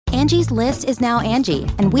Angie's List is now Angie,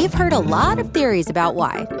 and we've heard a lot of theories about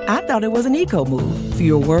why. I thought it was an eco move.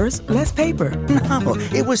 Fewer words, less paper. No,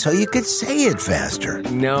 it was so you could say it faster.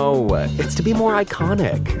 No, it's to be more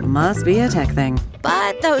iconic. Must be a tech thing.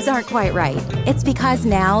 But those aren't quite right. It's because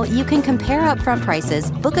now you can compare upfront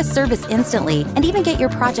prices, book a service instantly, and even get your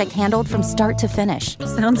project handled from start to finish.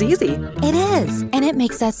 Sounds easy. It is, and it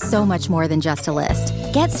makes us so much more than just a list.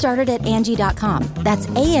 Get started at Angie.com. That's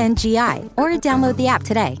ANGI, or download the app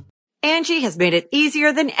today. Angie has made it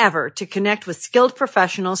easier than ever to connect with skilled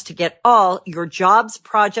professionals to get all your jobs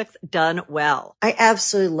projects done well. I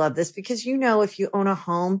absolutely love this because, if you own a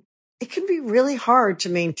home, it can be really hard to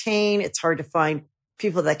maintain. It's hard to find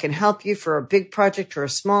people that can help you for a big project or a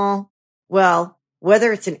small. Well,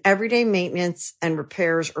 whether it's in everyday maintenance and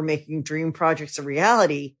repairs or making dream projects a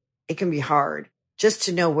reality, it can be hard just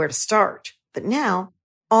to know where to start. But now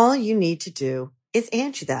all you need to do is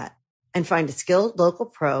Angie that and find a skilled local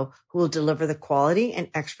pro who will deliver the quality and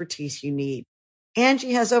expertise you need.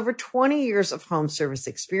 Angie has over 20 years of home service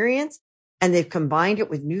experience, and they've combined it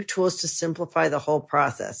with new tools to simplify the whole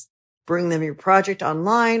process. Bring them your project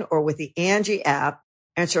online or with the Angie app,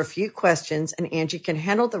 answer a few questions, and Angie can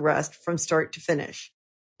handle the rest from start to finish.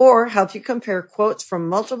 Or help you compare quotes from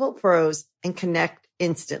multiple pros and connect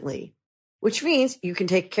instantly, which means you can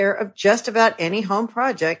take care of just about any home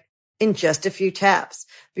project in just a few taps.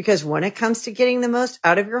 Because when it comes to getting the most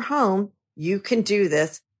out of your home, you can do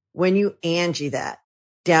this when you Angie that.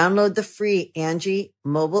 Download the free Angie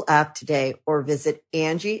mobile app today or visit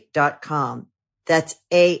Angie.com. That's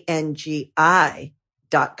ANGI.com.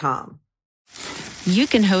 You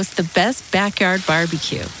can host the best backyard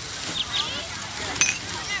barbecue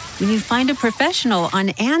when you find a professional on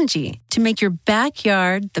Angie to make your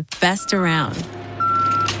backyard the best around.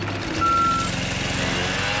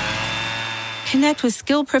 Connect with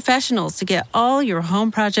skilled professionals to get all your home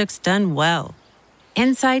projects done well.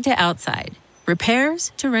 Inside to outside,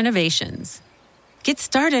 repairs to renovations. Get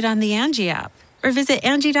started on the Angie app or visit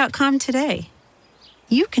Angie.com today.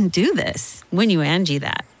 You can do this when you Angie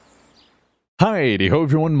that. Hi, ho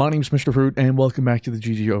everyone. My name's Mr. Fruit, and welcome back to the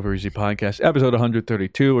GG Over Easy podcast, episode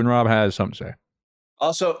 132. And Rob has something to say.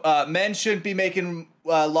 Also, men shouldn't be making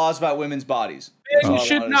laws about women's bodies. Men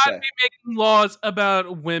should not be making laws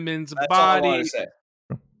about women's bodies. All I wanted to say.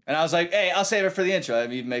 And I was like, hey, I'll save it for the intro.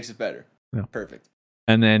 It even makes it better. Yeah. Perfect.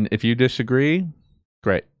 And then if you disagree,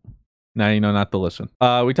 great. Now you know not to listen.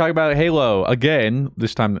 We talk about Halo again,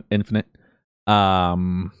 this time Infinite.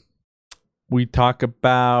 We talk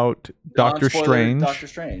about Doctor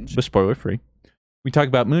Strange, but spoiler free. We talk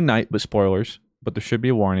about Moon Knight, but spoilers, but there should be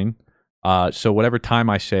a warning. So whatever time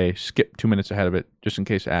I say, skip 2 minutes ahead of it, just in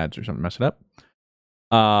case ads or something mess it up.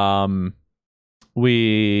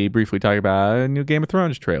 We briefly talk about a new Game of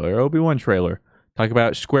Thrones trailer, Obi-Wan trailer. Talk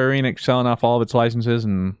about Square Enix selling off all of its licenses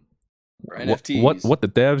and NFTs. What the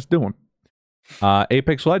devs doing.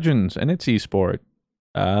 Apex Legends and its esport.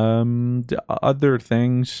 Other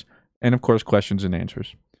things. And, of course, questions and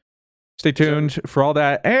answers. Stay tuned for all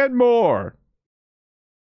that and more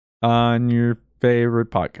on your favorite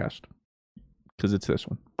podcast. Because it's this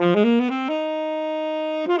one.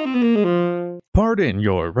 Pardon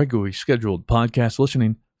your regularly scheduled podcast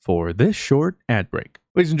listening for this short ad break.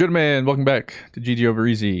 Ladies and gentlemen, welcome back to GG Over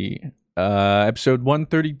Easy. Episode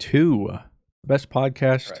 132. The best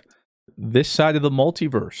podcast this side of the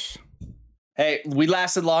multiverse. Hey, we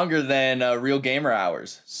lasted longer than Real Gamer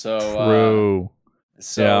Hours. So true.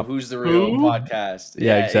 Who's the real podcast?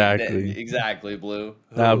 Yeah, exactly. Exactly, Blue.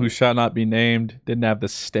 Who shall not be named didn't have the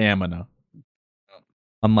stamina.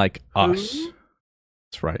 Unlike us.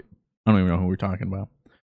 That's right. I don't even know who we're talking about.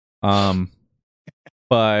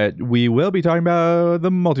 But we will be talking about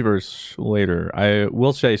the multiverse later. I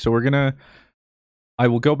will say, I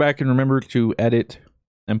will go back and remember to edit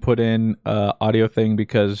and put in audio thing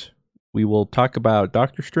because we will talk about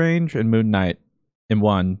Doctor Strange and Moon Knight in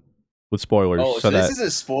one with spoilers. Oh, so this is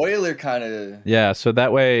a spoiler kind of... Yeah, so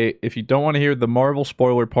that way, if you don't want to hear the Marvel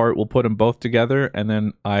spoiler part, we'll put them both together, and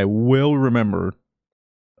then I will remember.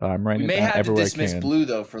 I'm writing we it may down have to everywhere dismiss Blue,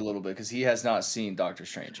 though, for a little bit, because he has not seen Doctor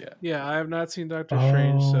Strange yet. Yeah, I have not seen Doctor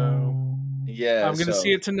Strange, so... Yeah, I'm going to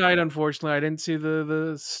see it tonight, unfortunately. I didn't see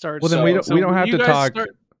the start. Well, then we don't have to talk...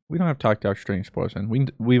 We don't have to talk Doctor Strange spoilers,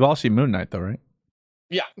 and we've all seen Moon Knight, though, right?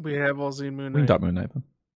 Yeah, we have all seen Moon Knight. We can talk Moon Knight then.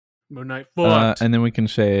 Moon Knight fucked. And then we can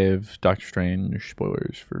save Doctor Strange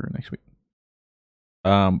spoilers for next week.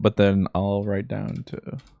 But then I'll write down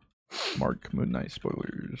to mark Moon Knight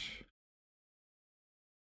spoilers.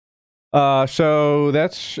 So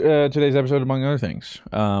that's today's episode, among other things.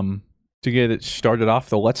 To get it started off,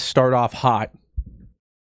 though, let's start off hot.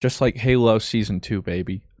 Just like Halo Season 2,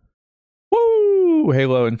 baby. Woo!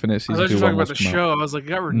 Halo Infinite I season thought you 2 were talking about almost the come out. show. I was like, it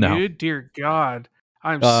got renewed? Dear God.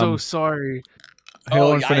 I'm so sorry.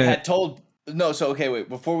 Halo I Infinite. had told no. So okay, wait.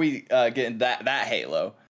 Before we get into that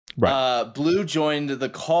Halo, Right. Blue joined the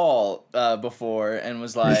call before and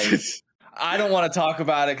was like, "I don't want to talk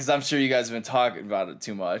about it because I'm sure you guys have been talking about it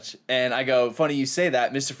too much." And I go, "Funny you say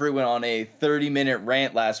that." Mr. Fruit went on a 30-minute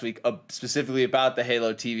rant last week, specifically about the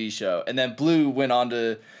Halo TV show, and then Blue went on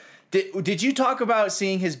to. Did you talk about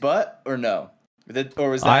seeing his butt or no? Or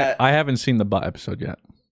was that? I haven't seen the butt episode yet.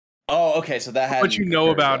 Oh, okay. So that had. But you know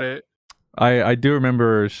about it. I do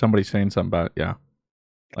remember somebody saying something about it, yeah.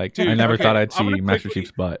 Like, Dude, I never okay, thought I'd I'm see gonna Master quickly-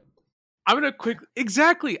 Chief's butt. I'm going to quickly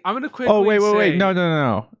Oh, wait. say-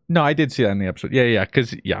 No. No, I did see that in the episode. Yeah,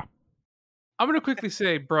 because, yeah. I'm going to quickly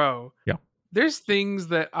say, bro. Yeah. There's things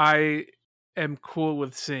that I am cool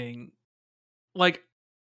with seeing. Like,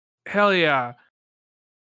 hell yeah.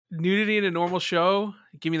 Nudity in a normal show,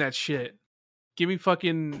 give me that shit. Give me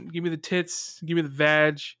the tits, give me the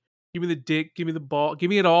vag, give me the dick, give me the ball, give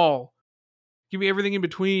me it all. Give me everything in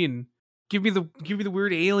between. Give me the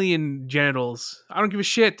weird alien genitals. I don't give a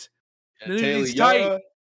shit. None of these tight.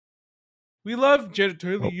 We love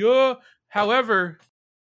genitalia. However,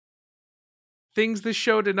 things this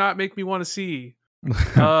show did not make me want to see.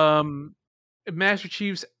 Master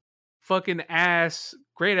Chief's fucking ass,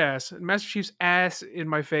 great ass. Master Chief's ass in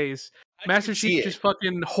my face. Master Chief just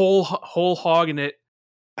fucking whole hogging it.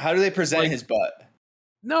 How do they present his butt?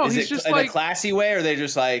 No, Is he's it just in like a classy way, or are they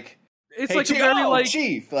just like? It's hey, like Chief, a very like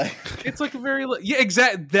Chief, like it's like a very yeah,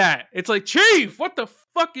 exact that. It's like Chief, what the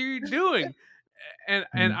fuck are you doing? And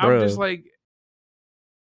I'm just like,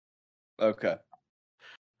 okay.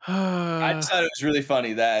 I just thought it was really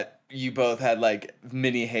funny that you both had like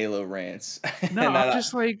mini Halo rants. No, I'm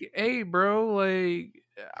just like, hey, bro, like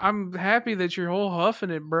I'm happy that you're whole huffing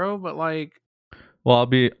it, bro, but like, well,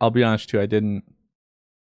 I'll be honest too. I didn't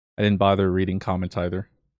bother reading comments either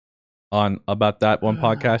on about that one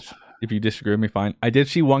podcast. If you disagree with me, fine. I did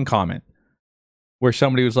see one comment where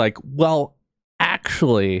somebody was like, "Well,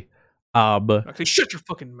 actually, okay, shut your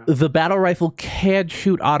fucking mouth. The battle rifle can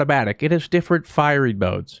shoot automatic. It has different firing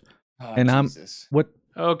modes." And Jesus. what?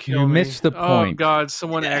 Okay, you missed the point. Oh God,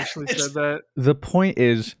 someone actually said that. The point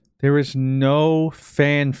is, there is no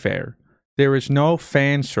fanfare. There is no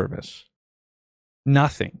fan service.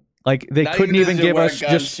 Nothing. Like they Not couldn't even give us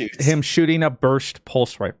just shoots. him shooting a burst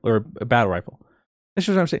pulse rifle or a battle rifle. That's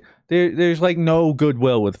what I'm saying. There's like no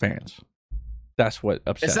goodwill with fans. That's what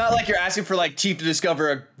upsets It's not me. like you're asking for like Chief to discover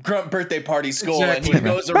a Grunt birthday party skull Exactly. and he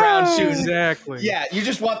goes around shooting. Exactly. Yeah, you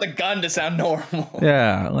just want the gun to sound normal.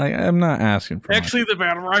 Yeah, like I'm not asking for Actually, the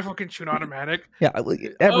battle rifle can shoot automatic. much. Yeah, like,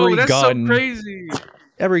 every that's gun, so crazy.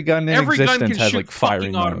 every gun in Every gun existence can has shoot like firing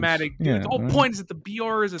fucking modes. automatic. Dude. Yeah, the whole point is that the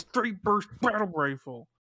BR is a 3-burst battle rifle.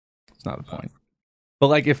 It's not the point. But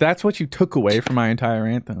like, if that's what you took away from my entire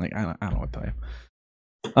rant, then like I don't know what to tell you.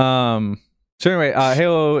 So anyway,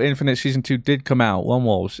 Halo Infinite Season 2 did come out, Lone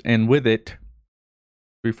Wolves, and with it,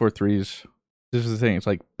 343's. This is the thing. It's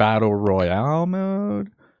like Battle Royale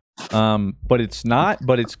mode. But it's not.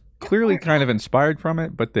 But it's clearly kind of inspired from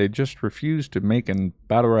it. But they just refused to make a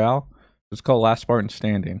Battle Royale. It's called Last Spartan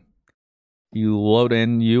Standing. You load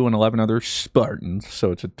in you and 11 other Spartans,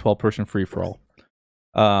 so it's a 12-person free-for-all.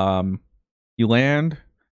 You land.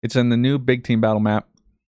 It's in the new big team battle map.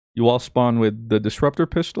 You all spawn with the Disruptor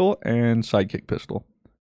pistol and Sidekick pistol.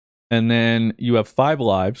 And then you have 5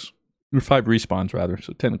 lives. Or 5 respawns, rather.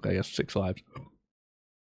 So technically, I guess 6 lives.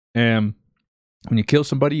 And when you kill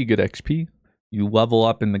somebody, you get XP. You level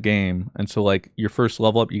up in the game. And so, like, your first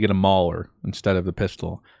level up, you get a Mauler instead of the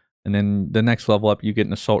pistol. And then the next level up, you get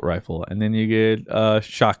an assault rifle. And then you get a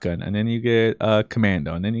shotgun. And then you get a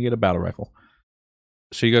commando. And then you get a battle rifle.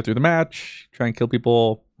 So you go through the match, try and kill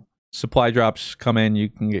people. Supply drops come in. You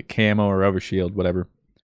can get camo or overshield, whatever.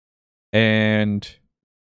 And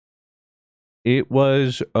it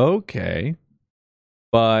was okay.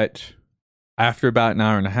 But after about an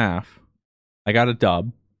hour and a half, I got a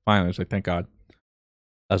dub. Finally, I was like, thank God.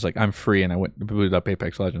 I was like, I'm free. And I went booted up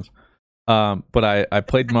Apex Legends. But I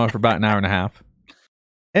played the mode for about an hour and a half.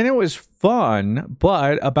 And it was fun.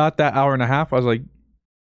 But about that hour and a half, I was like,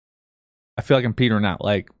 I feel like I'm petering out.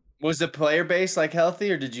 Like, Was the player base like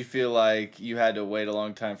healthy, or did you feel like you had to wait a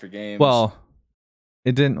long time for games? well,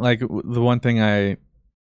 it didn't, like, the one thing I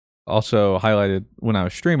also highlighted when I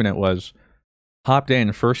was streaming it was hopped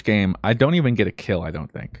in first game. I don't even get a kill, I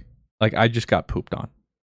don't think. Like, I just got pooped on.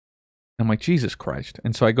 I'm like, Jesus Christ.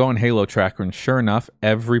 And so I go on Halo Tracker, and sure enough,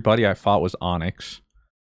 everybody I fought was Onyx.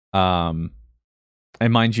 And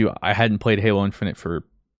mind you, I hadn't played Halo Infinite for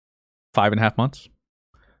 5.5 months.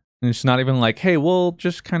 And it's not even like, hey, we'll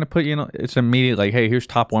just kind of put you know. It's immediate like, hey, here's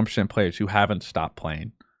top 1% players who haven't stopped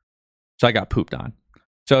playing. So I got pooped on.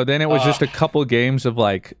 So then it was just a couple games of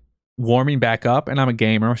like warming back up, and I'm a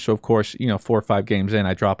gamer, so of course, 4 or 5 games in,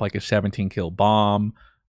 I drop like a 17 kill bomb.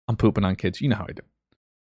 I'm pooping on kids. You know how I do.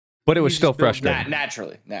 But it was still frustrating.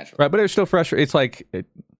 Naturally. Right, but it was still frustrating. It's like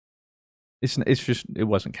it's just it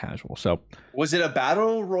wasn't casual. So was it a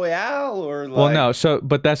battle royale or like... Well, no. So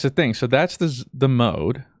but that's the thing. So that's the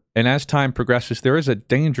mode, and as time progresses, there is a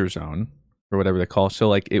danger zone or whatever they call it. So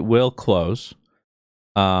like it will close.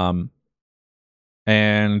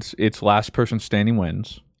 And it's last person standing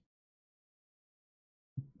wins.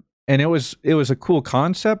 And it was a cool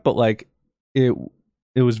concept, but like it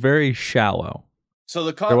was very shallow. So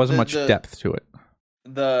there wasn't much depth to it.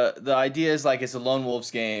 The idea is like it's a Lone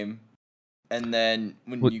Wolves game, and then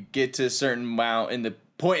when you get to a certain amount in the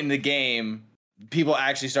point in the game, people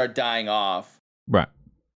actually start dying off. Right.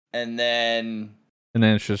 And then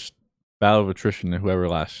it's just battle of attrition to whoever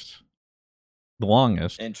lasts the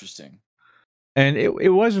longest. Interesting. And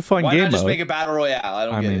it was a fun game. Why not just make a battle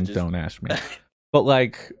royale? I mean, don't ask me. But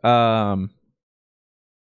like, the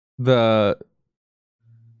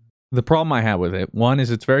problem I had with it, one is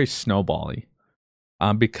it's very snowbally,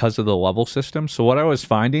 because of the level system. So what I was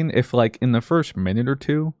finding, if like in the first minute or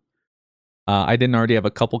two, I didn't already have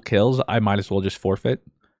a couple kills, I might as well just forfeit,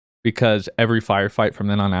 because every firefight from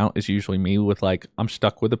then on out is usually me with like, I'm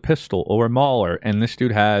stuck with a pistol or a mauler, and this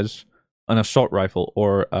dude has an assault rifle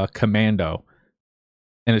or a commando.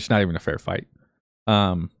 And it's not even a fair fight.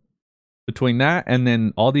 Between that and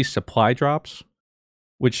then all these supply drops,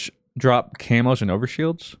 which drop camos and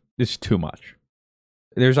overshields, is too much.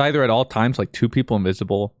 There's either at all times like 2 people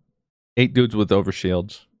invisible, 8 dudes with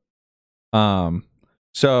overshields.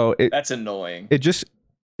 So that's annoying.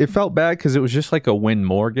 It felt bad because it was just like a win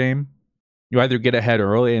more game. You either get ahead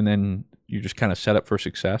early and then you just kind of set up for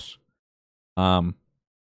success.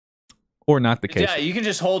 Or not the case. Yeah, you can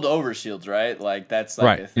just hold overshields, right? Like that's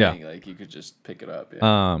like a thing. Yeah. Like you could just pick it up.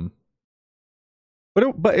 Yeah.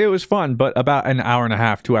 But it was fun. But about an hour and a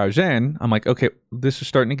half, 2 hours in, I'm like, okay, this is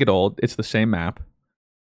starting to get old. It's the same map.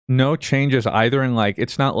 No changes either. And like,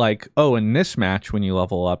 it's not like, oh, in this match when you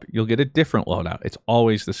level up, you'll get a different loadout. It's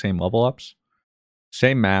always the same level ups,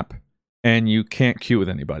 same map, and you can't queue with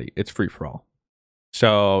anybody. It's free for all.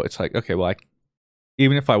 So it's like, okay, well,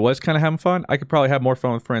 even if I was kind of having fun, I could probably have more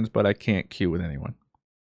fun with friends, but I can't queue with anyone.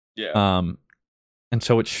 Yeah. And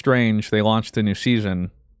so it's strange. They launched a new season,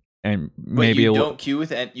 and but maybe you don't queue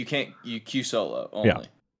with, and you queue solo only. Yeah.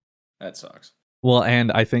 That sucks. Well,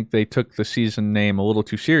 and I think they took the season name a little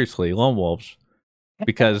too seriously, Lone Wolves,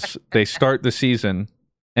 because they start the season,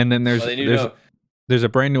 and then there's a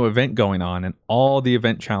brand new event going on, and all the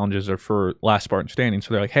event challenges are for Last Spartan Standing.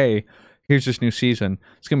 So they're like, hey, here's this new season.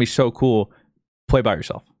 It's gonna be so cool. Play by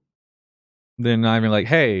yourself. They're not even like,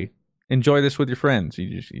 hey, enjoy this with your friends.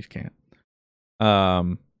 You just can't.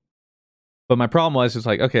 But my problem was, it's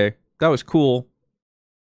like, okay, that was cool,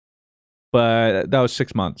 but that was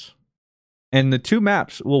 6 months. And the 2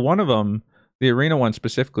 maps, well, one of them, the arena one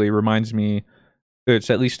specifically, reminds me it's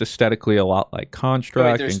at least aesthetically a lot like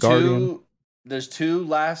Construct and Guardian. There's 2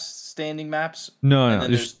 Last Standing maps? No.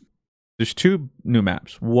 There's 2 new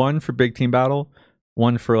maps. One for Big Team Battle,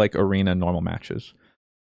 one for like arena normal matches.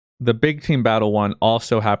 The Big Team Battle one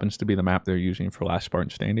also happens to be the map they're using for Last Spartan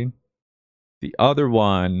Standing. The other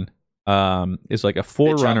one is like a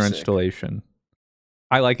Forerunner installation.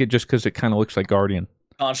 I like it just because it kind of looks like Guardian.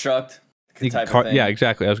 Construct type of thing. Yeah,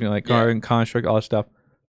 exactly. I was going to Guardian, Construct, all that stuff.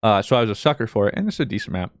 So I was a sucker for it, and it's a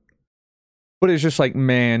decent map. But it's just like,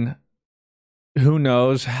 man, who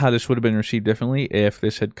knows how this would have been received differently if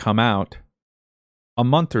this had come out a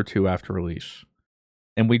month or 2 after release.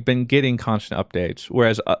 And we'd been getting constant updates.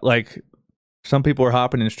 Whereas, like, some people were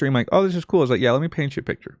hopping in the stream like, oh, this is cool. I was like, yeah, let me paint you a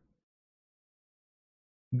picture.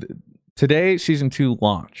 Today, Season 2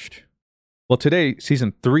 launched. Well, today,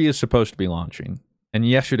 Season 3 is supposed to be launching. And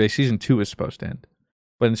yesterday, Season 2 is supposed to end.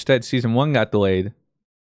 But instead, Season 1 got delayed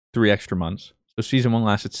 3 extra months. So Season 1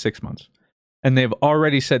 lasted 6 months. And they've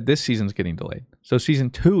already said this season's getting delayed. So Season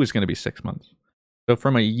 2 is going to be 6 months. So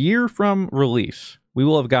from a year from release, we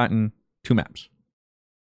will have gotten 2 maps.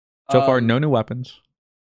 So far, no new weapons.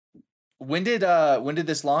 When did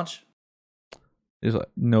this launch? It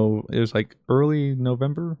was like early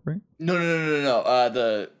November, right? No.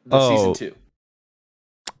 The Season 2.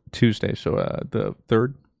 Tuesday, so the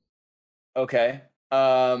 3rd. Okay.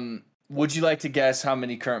 Would you like to guess how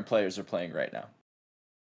many current players are playing right now?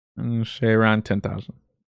 I'm going to say around 10,000. How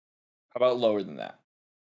about lower than that?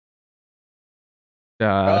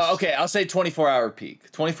 Okay, I'll say 24-hour peak.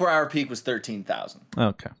 24-hour peak was 13,000.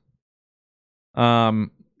 Okay.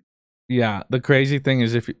 Yeah, the crazy thing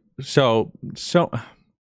is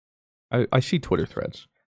I see Twitter threads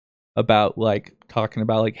about like talking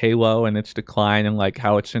about like Halo and its decline and like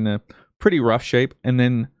how it's in a pretty rough shape, and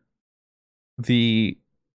then the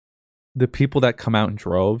people that come out in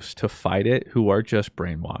droves to fight it who are just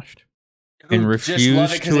brainwashed and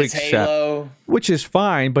refuse to accept Halo. Which is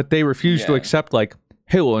fine, but they refuse to accept like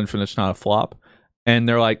Halo Infinite's not a flop, and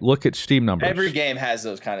they're like, look at Steam numbers. Every game has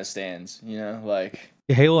those kind of stands, you know, like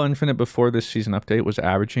Halo Infinite before this season update was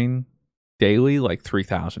averaging daily like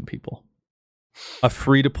 3,000 people. A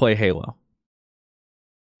free-to-play Halo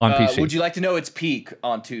on PC. Would you like to know its peak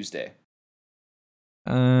on Tuesday?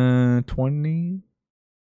 20?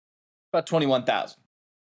 About 21,000.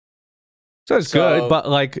 So it's good, but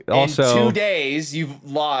like also in 2 days you've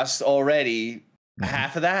lost already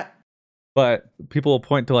half of that. But people will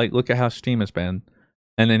point to like, look at how Steam has been,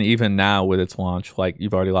 and then even now with its launch, like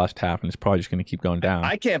you've already lost half, and it's probably just going to keep going down.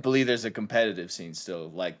 I can't believe there's a competitive scene still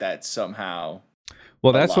like that somehow.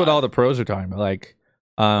 Well, that's what all the pros are talking about. Like,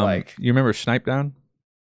 you remember Snipe Down?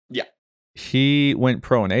 Yeah. He went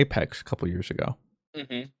pro in Apex a couple years ago.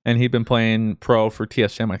 Mm-hmm. And he'd been playing pro for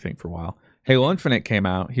TSM, I think, for a while. Halo Infinite came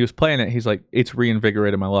out. He was playing it. He's like, it's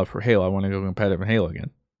reinvigorated my love for Halo. I want to go competitive in Halo again.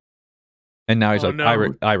 And now he's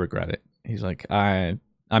I regret it. He's like, I'm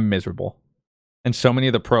miserable. And so many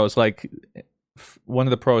of the pros, like one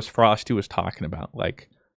of the pros Frosty was talking about, like,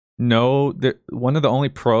 one of the only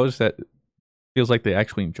pros that feels like they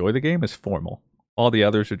actually enjoy the game is Formal. All the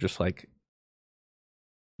others are just like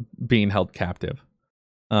being held captive.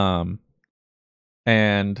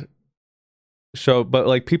 And so, but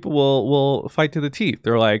like people will fight to the teeth.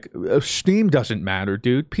 They're like, Steam doesn't matter,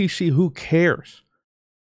 dude. PC, who cares?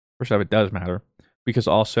 First off, it does matter because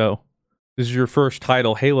also this is your first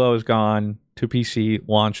title. Halo has gone to PC,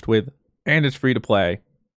 launched with, and it's free to play,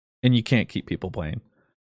 and you can't keep people playing.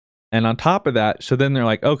 And on top of that, so then they're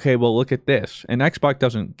like, okay, well, look at this. And Xbox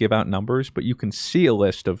doesn't give out numbers, but you can see a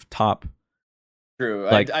list of top, true,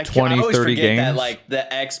 like I 20, always 30 forget games. That, like, the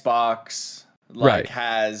Xbox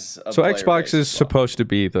has a so player Xbox base is supposed to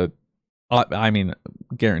be the, I mean,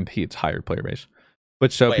 guarantee it's higher player base.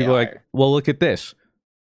 But so people are like, well, look at this.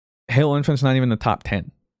 Halo Infinite's not even the top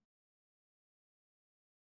 10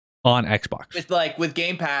 on Xbox. It's like with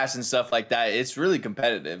Game Pass and stuff like that, it's really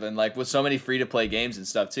competitive, and like with so many free to play games and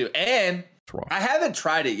stuff too. And I haven't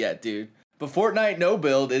tried it yet, dude. But Fortnite no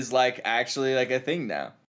build is like actually like a thing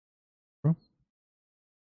now.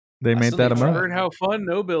 They made that a I heard how fun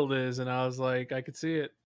no build is, and I was like, I could see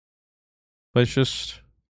it. But it's just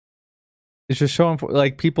so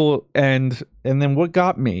like people, and then what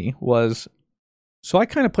got me was, so I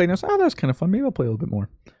kind of played and I was like, oh, that was kind of fun. Maybe I'll play a little bit more.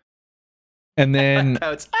 And then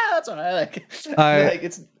that's what I like.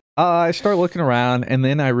 I start looking around, and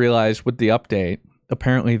then I realized with the update,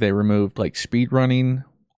 apparently they removed like speed running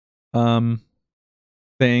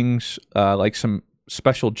things, like some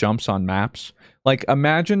special jumps on maps. Like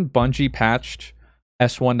imagine Bungie patched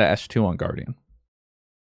S1 to S2 on Guardian.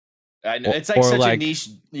 I know it's like such a niche,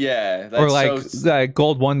 yeah. Or like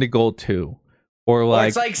Gold 1 to Gold 2. Or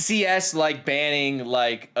it's like CS like banning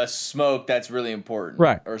like a smoke that's really important,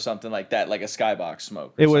 right? Or something like that, like a skybox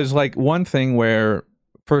smoke. It was like one thing where,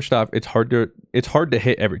 first off, it's hard to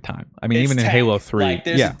hit every time. I mean, even in Halo 3, like,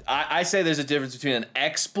 I say there's a difference between an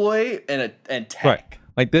exploit and tech. Right.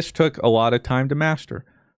 Like this took a lot of time to master,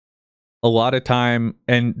 a lot of time,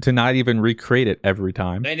 and to not even recreate it every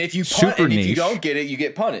time. And if you if you don't get it, you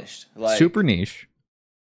get punished. Like super niche.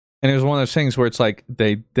 And it was one of those things where it's like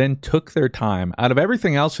they then took their time out of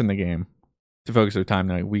everything else in the game to focus their time.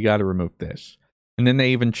 Like, we got to remove this. And then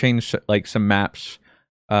they even changed like some maps,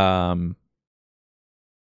 whatchamacallit,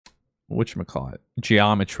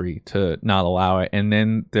 geometry to not allow it. And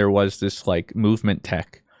then there was this like movement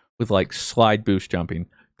tech with like slide boost jumping.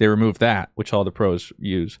 They removed that, which all the pros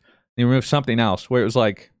use. They removed something else where it was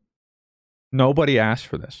like, nobody asked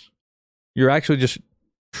for this. You're actually just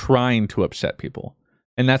trying to upset people.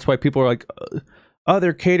 And that's why people are like, oh,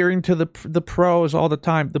 they're catering to the pros all the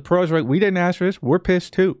time. The pros are like, we didn't ask for this. We're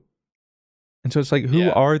pissed too. And so it's like,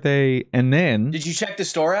 who are they? And then, did you check the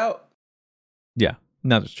store out? Yeah,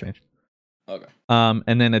 nothing's changed. Okay.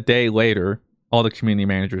 And then a day later, all the community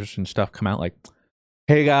managers and stuff come out like,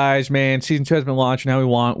 hey guys, man, season 2 has been launched.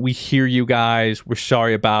 Now we hear you guys. We're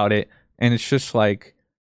sorry about it. And it's just like.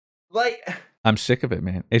 I'm sick of it,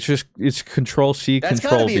 man. It's Control C, That's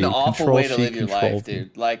Control V. That's gotta be an awful Control way to C, live your Control life, V.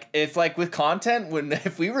 dude. Like, if like with content,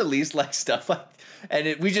 if we release like stuff like,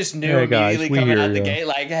 and we just knew immediately coming out the gate,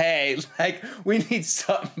 like, hey, like we need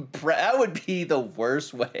something. That would be the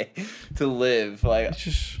worst way to live. Like,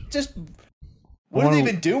 just what have they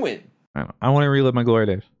been doing? I want to relive my glory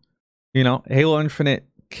days. You know, Halo Infinite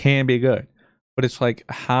can be good, but it's like,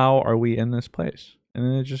 how are we in this place? And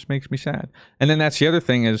then it just makes me sad. And then that's the other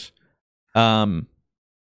thing is, that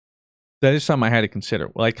is something I had to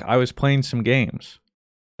consider. Like, I was playing some games,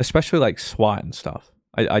 especially like SWAT and stuff.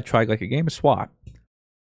 I tried like a game of SWAT.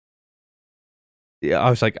 Yeah, I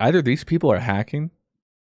was like, either these people are hacking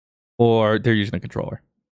or they're using a controller.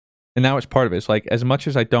 And that was part of it. It's like, as much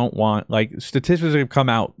as I don't want, like, statistics have come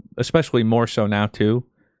out, especially more so now too.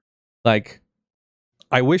 Like,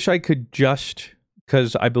 I wish I could just,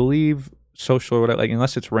 because I believe social or whatever, like,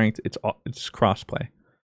 unless it's ranked, it's crossplay.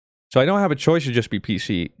 So I don't have a choice to just be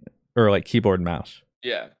PC or like keyboard and mouse.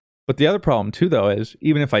 Yeah. But the other problem too, though, is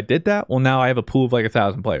even if I did that, well, now I have a pool of like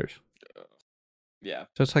 1,000 players. Yeah.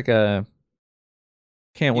 So it's like a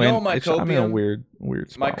can't You win. know what my I'm in a copium-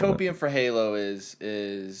 weird spot. My with it. copium for Halo is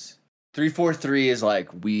 343 is like,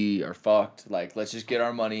 we are fucked. Like, let's just get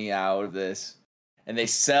our money out of this. And they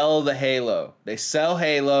sell the Halo. They sell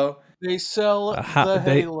Halo. They sell the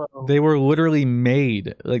Halo. They were literally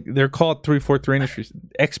made. Like, they're called 343 Industries.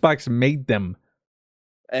 Xbox made them.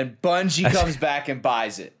 And Bungie comes back and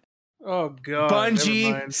buys it. Oh god. never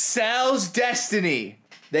Bungie mind. sells Destiny.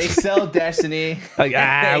 They sell Destiny. Like,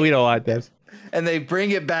 we don't want this. And they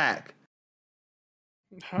bring it back.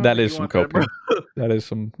 How That do is you some want that, bro? copium. That is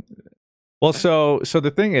some. Well, so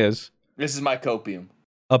the thing is, This is my copium.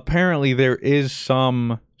 apparently there is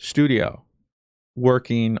some studio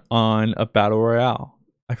working on a battle royale.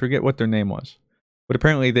 I forget what their name was, but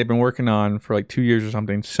apparently they've been working on for like 2 years or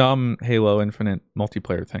something some Halo Infinite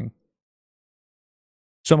multiplayer thing.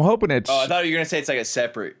 So I'm hoping it's. Oh, I thought you were gonna say it's like a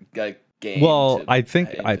separate like game. Well, to I think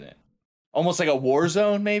Infinite. Almost like a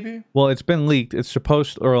Warzone, maybe. Well, it's been leaked. It's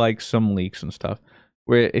supposed, or like some leaks and stuff,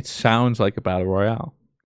 where it sounds like a battle royale.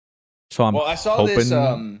 So I'm. Well, I saw hoping, this.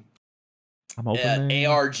 I'm hoping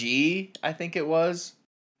ARG, I think it was.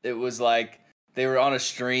 It was like they were on a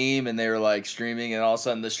stream and they were like streaming, and all of a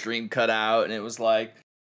sudden the stream cut out, and it was like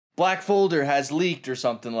Black Folder has leaked or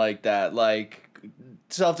something like that, like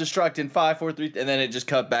self-destruct in 5, 4, 3, and then it just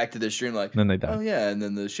cut back to the stream like. And then they died. Oh yeah, and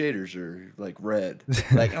then the shaders are like red.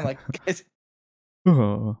 Like I'm like,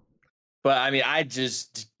 Oh. but I mean, I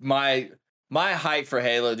just my hype for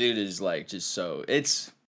Halo, dude, is like just so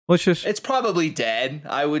it's probably dead.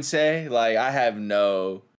 I would say, like, I have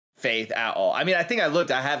no faith at all. I mean, I think I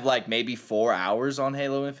looked. I have like maybe 4 hours on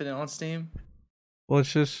Halo Infinite on Steam. Well,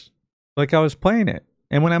 it's just like I was playing it,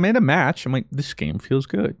 and when I'm in a match, I'm like, this game feels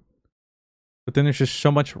good. But then there's just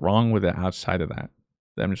so much wrong with it outside of that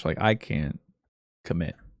I'm just like, I can't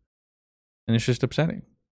commit, and it's just upsetting.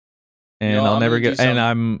 And I'll never get.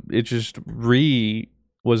 And it just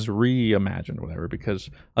was reimagined, whatever,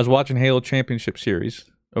 because I was watching Halo Championship Series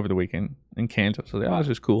over the weekend in Kansas. So this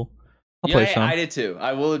is cool. I'll play some. I did too.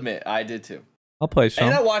 I will admit, I did too. I'll play some.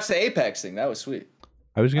 And I watched the Apex thing. That was sweet.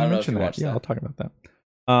 I was going to mention that. Yeah, I'll talk about that.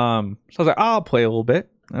 So I was like, I'll play a little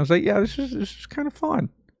bit. And I was like, yeah, this is kind of fun.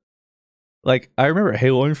 Like, I remember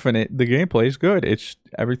Halo Infinite, the gameplay is good. It's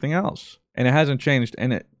everything else. And it hasn't changed.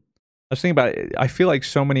 And I was thinking about it. I feel like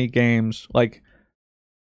so many games, like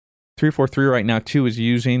 343 right now, too, is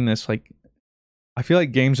using this, like, I feel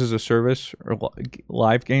like games as a service or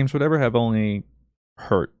live games, whatever, have only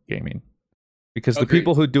hurt gaming. Because the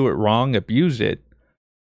people who do it wrong abuse it.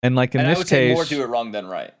 And, like, in this I would case. say more do it wrong than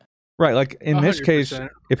right. Right. Like, in 100%. This case,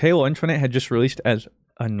 if Halo Infinite had just released as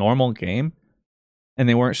a normal game, and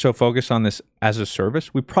they weren't so focused on this as a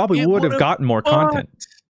service, we probably would have gotten more content.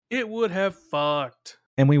 It would have fucked.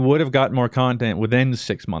 And we would have gotten more content within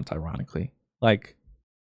 6 months, ironically. Like,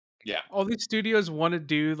 yeah. All these studios want to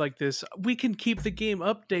do like this. We can keep the game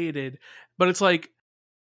updated. But it's like,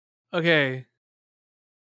 okay,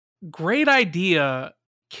 great idea.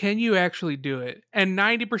 Can you actually do it? And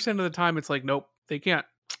 90% of the time, it's like, nope, they can't.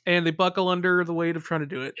 And they buckle under the weight of trying to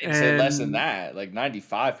do it. I'd say less than that, like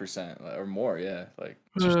 95% or more. Yeah, like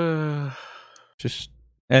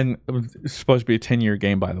and it's supposed to be a 10-year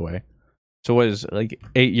game, by the way. So what is it, like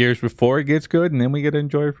 8 years before it gets good, and then we get to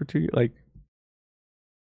enjoy it for 2 years? Like,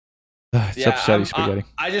 it's upsetting spaghetti.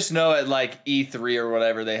 I just know at like E3 or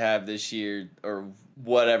whatever they have this year, or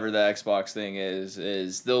whatever the Xbox thing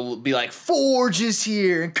is they'll be like Forge is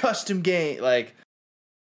here and custom game like.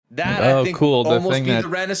 That I think cool. almost be the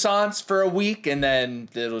renaissance for a week, and then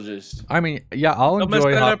it'll just. I mean, yeah, I'll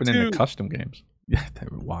enjoy hopping into custom games. Yeah,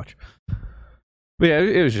 watch. But yeah,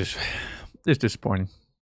 it's disappointing.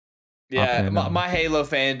 Yeah, my Halo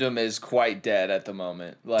fandom is quite dead at the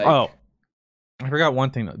moment. Like, I forgot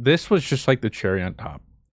one thing though. This was just like the cherry on top.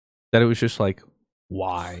 That it was just like,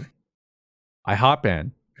 why? I hop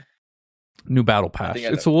in, new battle pass.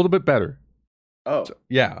 It's a little bit better. Oh,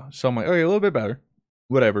 yeah. So I'm like, okay, a little bit better,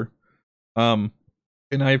 whatever. And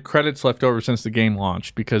I have credits left over since the game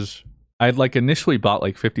launched because I had like initially bought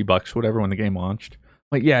like $50, whatever, when the game launched.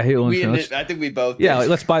 Like, yeah, Halo Infinite. I think we both. Yeah, did. like,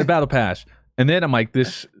 let's buy the battle pass. And then I'm like,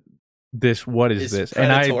 this, what is It's this?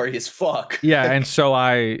 predatory as fuck. Yeah, and so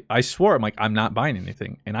I swore, I'm like, I'm not buying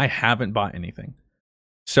anything, and I haven't bought anything.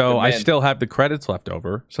 So I still have the credits left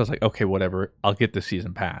over. So I was like, okay, whatever, I'll get the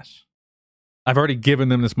season pass. I've already given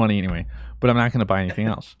them this money anyway, but I'm not going to buy anything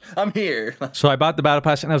else. I'm here. So I bought the battle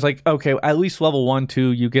pass, and I was like, okay, at least level 1,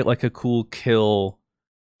 2, you get like a cool kill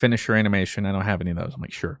finisher animation. I don't have any of those. I'm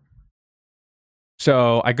like, sure.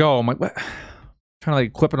 So I go, I'm like, what? I'm trying to like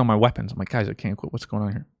equip it on my weapons. I'm like, guys, I can't equip. What's going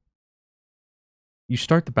on here? You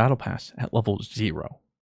start the battle pass at level 0.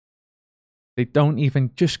 They don't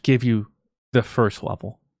even just give you the first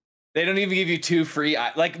level. They don't even give you 2 free.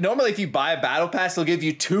 Like normally, if you buy a battle pass, they'll give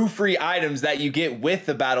you 2 free items that you get with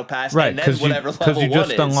the battle pass, right? And then whatever level because you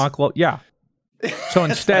just is. unlock. Yeah. So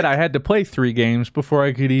instead, I had to play 3 games before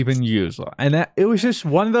I could even use, and that it was just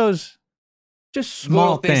one of those, just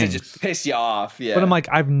small things that just piss you off. Yeah. But I'm like,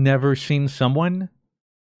 I've never seen someone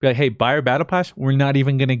be like, "Hey, buy our battle pass. We're not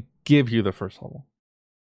even gonna give you the first level."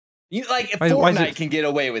 You like why Fortnite can get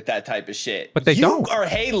away with that type of shit, but they don't. You are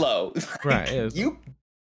Halo, right? You.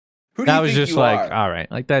 Who do that you was think just you like, are? all right,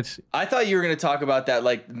 like that's. I thought you were gonna talk about that.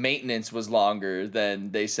 Like maintenance was longer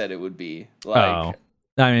than they said it would be. Like,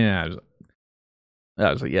 I mean, I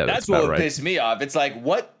was like, yeah, that's what would piss me off. It's like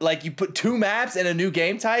what? Like you put 2 maps in a new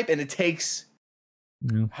game type, and it takes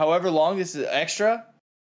however long this is extra.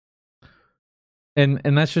 And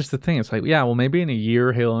that's just the thing. It's like, yeah, well, maybe in a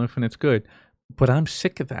year, Halo Infinite's good, but I'm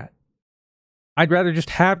sick of that. I'd rather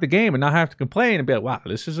just have the game and not have to complain and be like, wow,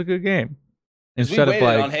 this is a good game. Instead we waited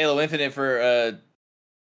of like on Halo Infinite for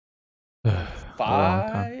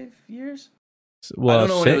 5 years. Well, I don't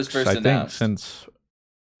know 6, when it was first I announced. think, since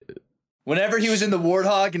whenever he was in the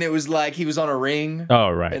Warthog and it was like he was on a ring. Oh,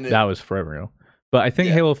 right. That was forever ago. But I think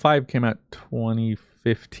Halo 5 came out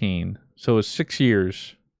 2015. So it was 6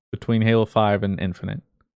 years between Halo 5 and Infinite.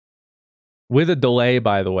 With a delay,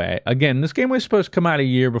 by the way. Again, this game was supposed to come out a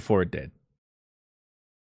year before it did.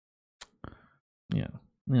 Yeah.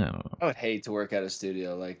 Yeah. I would hate to work at a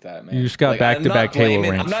studio like that, man. You just got back-to-back Halo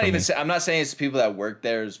ranks. I'm not saying it's people that work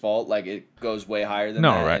there's fault. Like it goes way higher than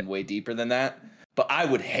that and way deeper than that. But I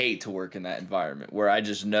would hate to work in that environment where I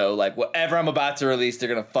just know, like, whatever I'm about to release, they're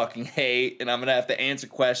gonna fucking hate, and I'm gonna have to answer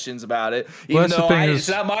questions about it, even though it's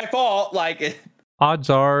not my fault. Like, odds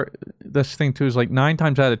are, this thing too is like 9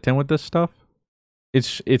 times out of 10 with this stuff,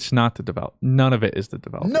 it's not the develop. None of it is the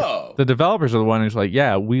developer. No, the developers are the one who's like,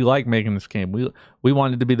 yeah, we like making this game. We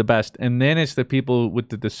want it to be the best, and then it's the people with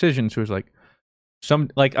the decisions who's like,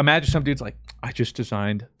 imagine some dude's like, I just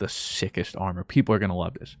designed the sickest armor. People are gonna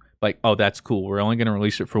love this. Like, oh, that's cool. We're only gonna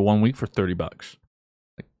release it for 1 week for $30.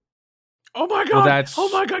 Like, oh my god! Oh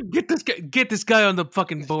my god! Get this guy on the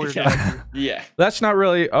fucking board. Yeah. That's not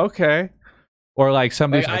really okay. Or like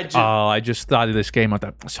somebody's like, I just thought of this game. I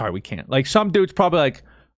thought, sorry, we can't. Like some dude's probably like,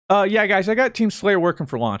 yeah, guys, I got Team Slayer working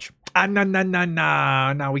for launch.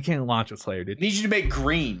 No, we can't launch with Slayer, dude. Need you to make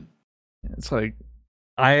green. It's like,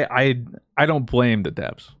 I don't blame the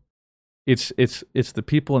devs. It's the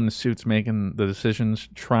people in the suits making the decisions,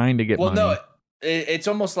 trying to get money. No, it's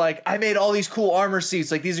almost like I made all these cool armor suits.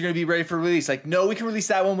 Like these are going to be ready for release. Like, no, we can release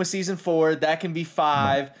that one with season 4. That can be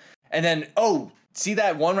 5. No. And then, see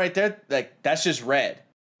that one right there? Like that's just red.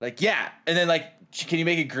 Like, yeah. And then like, can you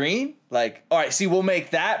make it green? Like, all right, see, we'll make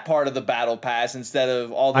that part of the battle pass instead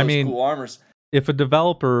of all those cool armors. If a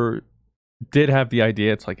developer did have the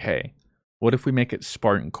idea, it's like, hey, what if we make it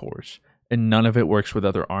Spartan cores and none of it works with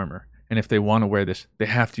other armor? And if they want to wear this, they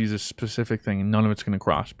have to use a specific thing, and none of it's going to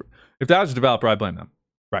cross. If that was a developer, I blame them.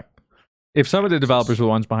 Right. If some of the developers are the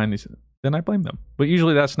ones behind these, then I blame them. But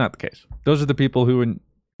usually that's not the case. Those are the people who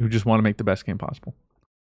just want to make the best game possible.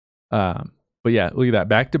 But yeah, look at that.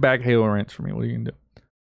 Back-to-back Halo rants for me. What are you going to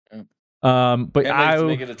do? But I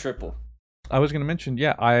make it a triple. I was going to mention,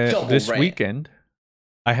 this weekend,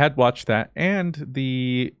 I had watched that and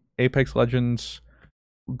the Apex Legends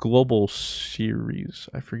Global Series.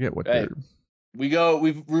 I forget what they're. We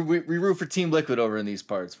root for Team Liquid over in these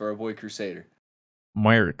parts for our boy Crusader.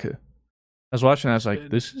 America. I was watching. I was like,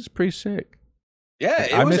 this is pretty sick.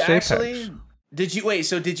 Yeah, it was actually. Apex.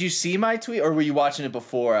 Did you see my tweet, or were you watching it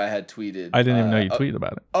before I had tweeted? I didn't even know you tweeted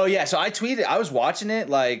about it. Oh yeah, so I tweeted. I was watching it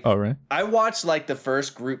like. Oh right. I watched like the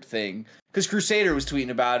first group thing because Crusader was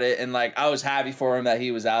tweeting about it, and like I was happy for him that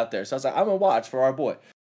he was out there. So I was like, I'm gonna watch for our boy.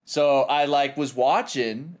 So I like was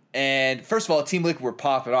watching, and first of all, Team Liquid were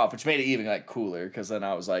popping off, which made it even like cooler because then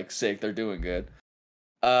I was like, sick, they're doing good.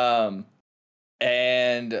 And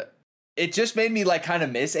and it just made me like kind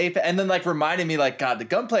of miss Apex, and then like reminded me like, God, the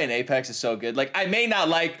gunplay in Apex is so good. Like I may not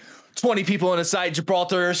like 20 people in a site,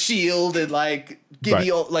 Gibraltar shield, and like give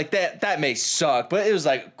you like that may suck, but it was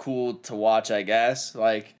like cool to watch, I guess.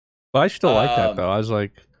 Like, but I still like that though. I was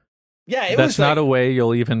like, yeah, that's not a way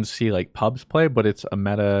you'll even see like pubs play, but it's a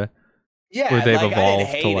meta where they've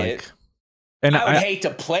evolved to like it. And I would hate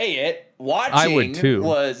to play it. Watching I would too.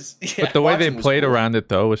 But the way they played around it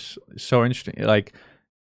though was so interesting. Like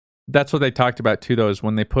that's what they talked about too though, is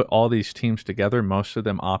when they put all these teams together, most of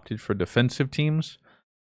them opted for defensive teams.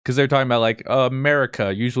 Because they're talking about like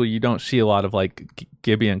America, usually you don't see a lot of like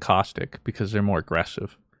Gibby and Caustic because they're more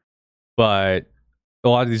aggressive. But a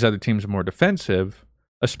lot of these other teams are more defensive,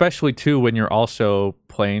 especially too when you're also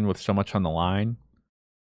playing with so much on the line.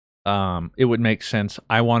 It would make sense.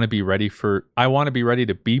 I want to be ready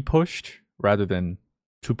to be pushed rather than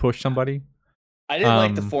to push somebody. I didn't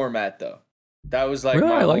like the format though. That was like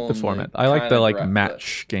really, I like the format. I like the like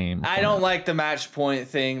match game. I don't like the match point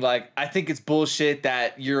thing. Like I think it's bullshit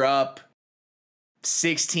that you're up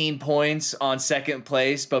 16 points on second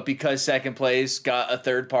place, but because second place got a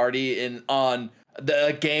third party on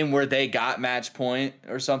the game where they got match point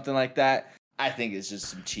or something like that, I think it's just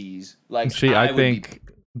some cheese. Like, see, I think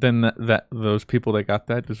then that those people that got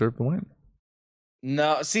that deserve the win.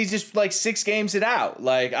 No, see, just like 6 games it out.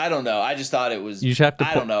 Like, I don't know. I just thought it was. You just have to.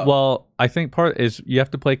 I don't know. Well, I think part is you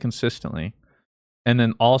have to play consistently, and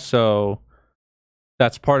then also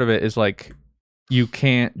that's part of it is like you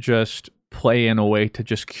can't just play in a way to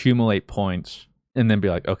just accumulate points and then be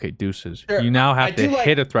like, okay, deuces. Sure. You now have to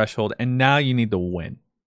hit a threshold, and now you need to win.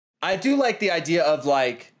 I do like the idea of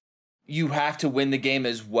like you have to win the game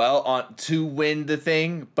as well to win the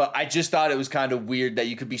thing, but I just thought it was kind of weird that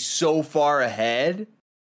you could be so far ahead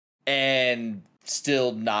and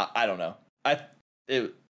still not. I don't know.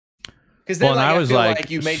 Because then I feel like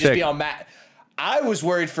you may just be on match. I was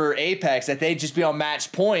worried for Apex that they'd just be on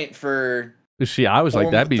match point for. See, I was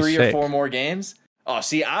like, that'd be 3 sick. or 4 more games. Oh,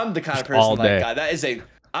 see, I'm the kind of person like God, that is a.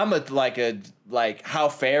 I'm like how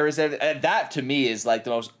fair is that? And that to me is like the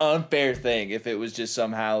most unfair thing. If it was just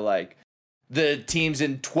somehow like the teams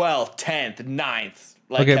in 12th, 10th, 9th.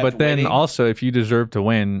 Like, okay, but then winning. Also, if you deserve to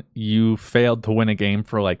win, you failed to win a game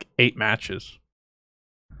for like 8 matches.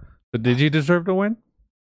 But did you deserve to win?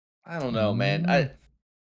 I don't know, man. I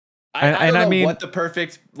don't know what the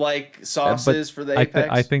perfect like sauce is for the Apex.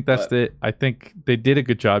 I think that's I think they did a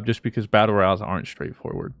good job just because battle royales aren't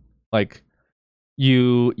straightforward. Like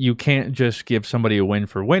you can't just give somebody a win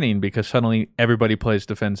for winning because suddenly everybody plays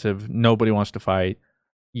defensive. Nobody wants to fight.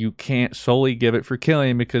 You can't solely give it for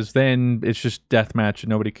killing because then it's just deathmatch and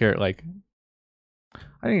nobody cares. Like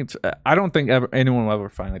I don't think anyone will ever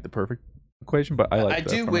find like the perfect equation, but I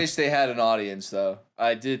do wish they had an audience though.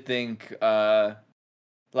 I did think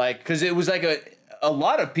like because it was like a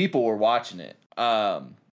lot of people were watching it. I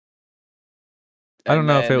don't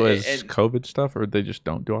know if it was COVID stuff or they just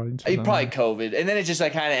don't do audiences. Probably COVID, and then it just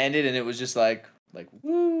like kind of ended, and it was just like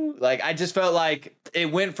woo. Like I just felt like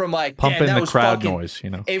it went from like pumping the crowd noise, you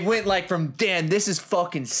know. It went like from damn, this is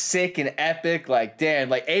fucking sick and epic. Like damn,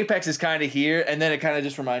 like Apex is kind of here, and then it kind of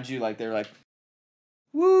just reminds you like they're like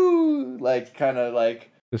woo, like kind of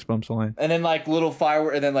like fist bumps the line, and then like little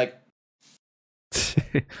firework, and then like.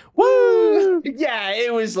 Woo! Yeah,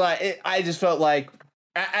 it was like I just felt like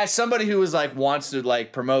as somebody who was like wants to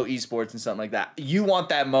like promote esports and something like that, you want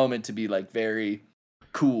that moment to be like very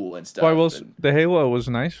cool and stuff. Well, the Halo was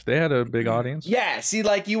nice. They had a big audience. Yeah, see,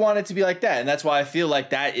 like you want it to be like that, and that's why I feel like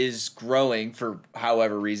that is growing for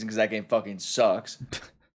however reason because that game fucking sucks.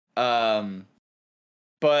 But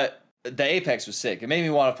the Apex was sick. It made me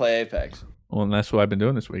want to play Apex. Well, and that's what I've been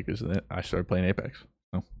doing this week. Is that I started playing Apex.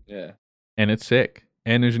 So. Yeah. And it's sick.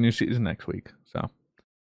 And there's a new season next week. So.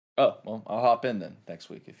 Oh, well, I'll hop in then next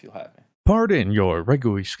week if you'll have me. Pardon your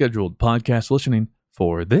regularly scheduled podcast listening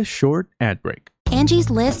for this short ad break. Angie's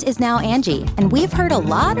List is now Angie, and we've heard a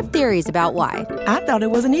lot of theories about why. I thought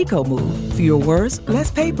it was an eco move. Fewer words,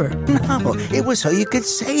 less paper. No, it was so you could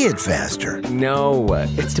say it faster. No,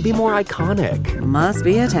 it's to be more iconic. Must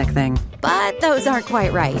be a tech thing. But those aren't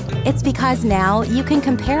quite right. It's because now you can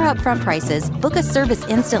compare upfront prices, book a service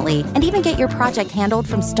instantly, and even get your project handled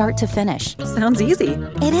from start to finish. Sounds easy.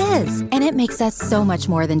 It is, and it makes us so much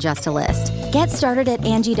more than just a list. Get started at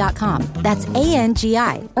Angie.com. That's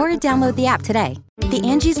ANGI, or download the app today. The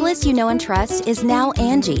Angie's List you know and trust is now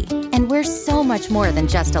Angie, and we're so much more than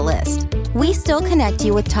just a list. We still connect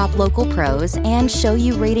you with top local pros and show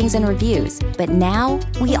you ratings and reviews, but now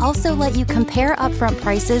we also let you compare upfront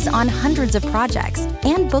prices on hundreds of projects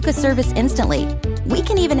and book a service instantly. We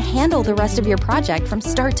can even handle the rest of your project from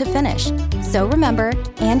start to finish. So remember,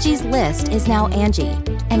 Angie's List is now Angie,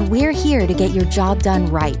 and we're here to get your job done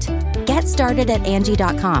right. Get started at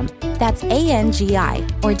Angie.com. That's ANGI,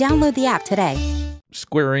 or download the app today.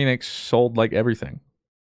 Square Enix sold like everything.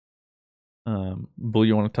 Blue,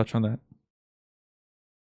 you want to touch on that?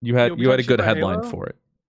 You had a good headline for it.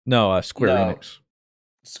 No, Square Enix.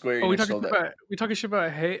 Square Enix. We talking shit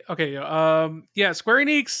about okay. Square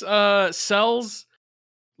Enix sells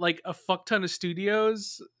like a fuck ton of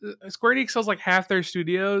studios. Square Enix sells like half their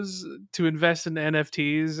studios to invest in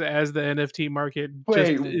NFTs as the NFT market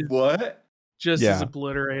is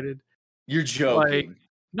obliterated. You're joking. Like,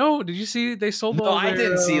 no, did you see they sold all their, I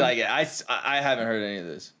didn't see like it. I haven't heard any of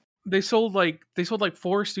this. They sold like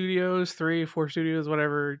 4 studios, 4 studios,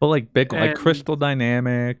 whatever. But like big, like Crystal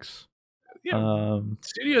Dynamics.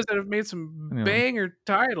 Studios that have made some banger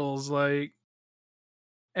titles, like,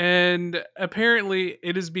 and apparently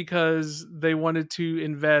it is because they wanted to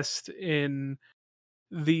invest in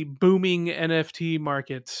the booming NFT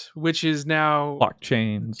market, which is now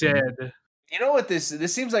blockchains dead. You know what this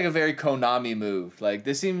seems like a very Konami move. Like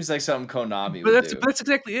this seems like something Konami but would do. That's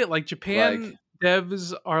exactly it. Like Japan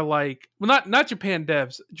devs are like, well, not Japan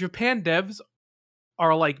devs. Japan devs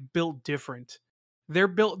are like built different. They're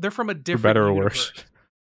from a different, for better or universe. Worse.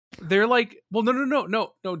 They're like, well,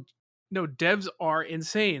 no. Devs are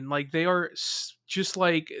insane. Like they are just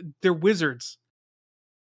like, they're wizards.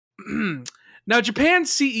 Now, Japan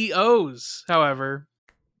CEOs, however,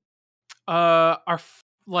 are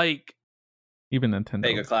like, even Nintendo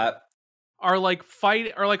Mega clap are like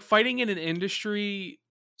fighting in an industry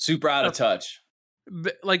super out of touch.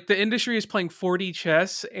 Like the industry is playing 4D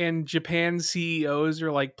chess, and Japan CEOs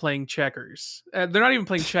are like playing checkers. They're not even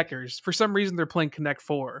playing checkers. For some reason, they're playing Connect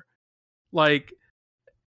 4. Like,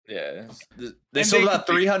 yeah, they sold about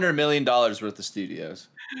 $300 million worth of studios.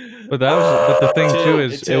 But the thing too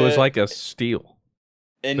is it was like a steal.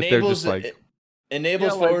 Enables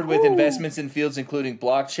forward with investments in fields including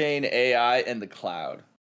blockchain, AI, and the cloud.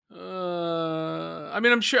 I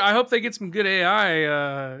mean, I hope they get some good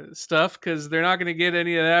AI stuff, because they're not going to get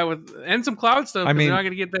any of that and some cloud stuff. I mean, they're not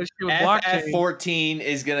going to get that shit with blockchain. FF14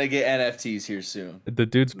 is going to get NFTs here soon. The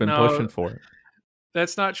dude's been pushing for it.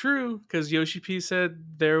 That's not true, because Yoshi P said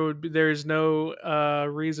there's no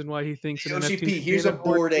reason why he thinks Yoshi P, here's a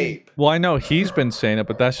bored ape. Well, I know he's been saying it,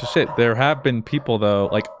 but that's just it. There have been people though,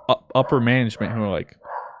 like upper management, who are like,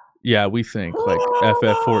 yeah, we think like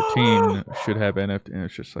FF14 should have NFT, and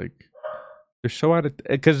it's just like they're so out of,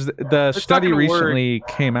 because the study recently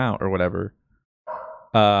came out or whatever,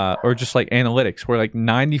 or just like analytics where like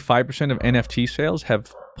 95% of NFT sales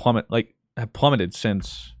have plummeted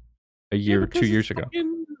since a year, 2 years ago.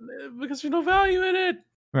 Because there's no value in it.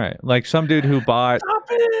 Right. Like some dude who bought... Stop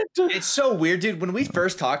it! It's so weird, dude. When we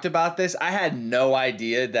first talked about this, I had no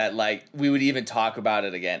idea that like we would even talk about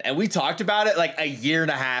it again. And we talked about it like a year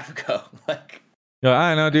and a half ago. Like, I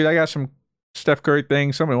don't know, dude. I got some Steph Curry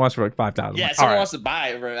thing. Somebody wants for like $5,000. Yeah, someone wants to buy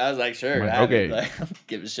it. I was like, sure. Like, okay. Like,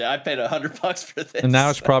 give a shit. I paid $100 for this. And now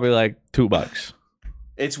it's probably like $2.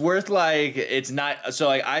 It's worth like, it's not, so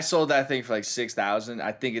like I sold that thing for like $6,000.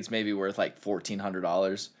 I think it's maybe worth like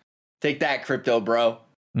 $1,400. Take that, crypto bro.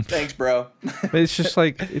 Thanks, bro. It's just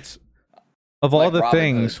like, it's of all the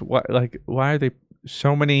things, why are they,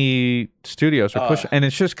 so many studios are pushing, and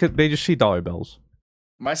it's just they just see dollar bills.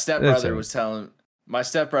 My stepbrother was telling, my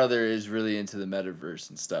stepbrother is really into the metaverse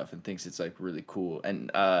and stuff and thinks it's like really cool,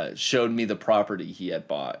 and showed me the property he had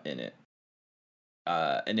bought in it.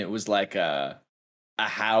 And it was like a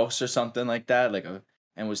house or something like that,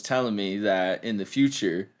 and was telling me that in the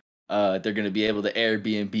future, they're going to be able to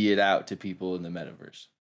Airbnb it out to people in the metaverse.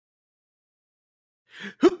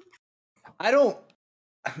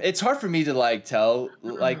 It's hard for me to like tell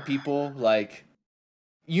like people, like,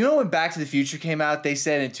 you know, when Back to the Future came out, they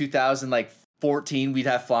said in 2014 we'd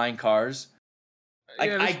have flying cars. Like,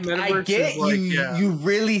 yeah, I get like, you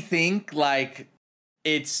really think like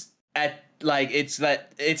it's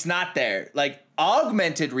not there. Like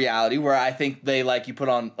augmented reality, where I think they like you put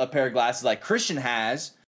on a pair of glasses like Christian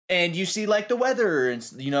has, and you see like the weather, and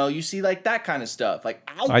you see like that kind of stuff. Like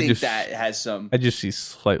I think that has some. I just see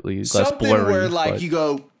slightly less something blurry, where like you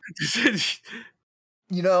go,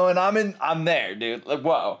 and I'm there, dude. Like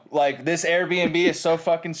whoa, like this Airbnb is so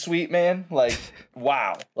fucking sweet, man. Like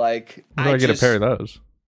wow, like I get a pair of those.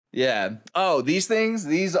 Yeah. Oh, these things.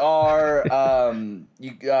 These are 55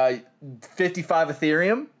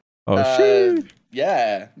 Ethereum. Oh shit.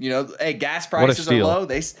 Yeah. Hey, gas prices are low.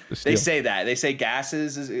 They say that. They say gas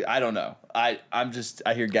is. I don't know. I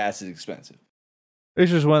hear gas is expensive.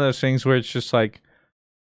 It's just one of those things where it's just like,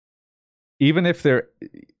 even if they're,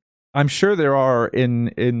 I'm sure there are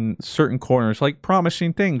in certain corners like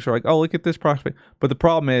promising things, or like, oh, look at this prospect. But the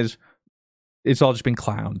problem is, it's all just been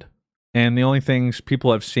clowned, and the only things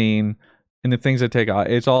people have seen and the things that take out,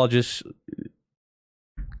 it's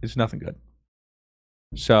nothing good.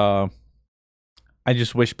 So I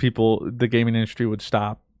just wish the gaming industry would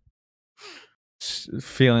stop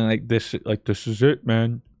feeling like this is it,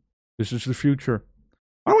 man. This is the future.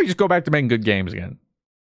 Why don't we just go back to making good games again?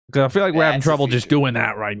 Because I feel like we're having trouble just doing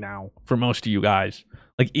that right now for most of you guys,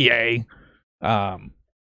 like EA.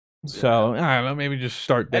 So I don't know, maybe just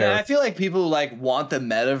start there. And I feel like people like want the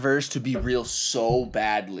metaverse to be real so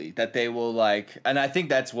badly that they will like, and I think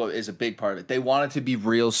that's what is a big part of it. They want it to be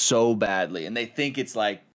real so badly, and they think it's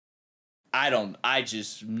like,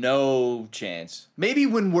 no chance. Maybe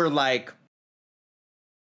when we're like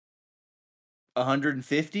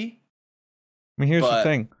 150. I mean, here's the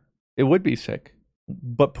thing: it would be sick,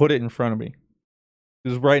 but put it in front of me,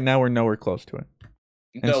 because right now we're nowhere close to it,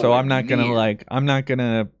 and so I'm not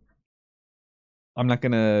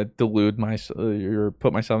gonna delude myself or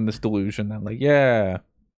put myself in this delusion that like, yeah,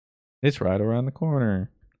 it's right around the corner,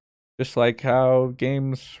 just like how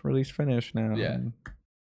games release finish now. Yeah,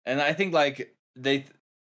 and I think like the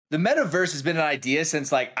metaverse has been an idea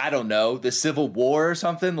since like, I don't know, the Civil War or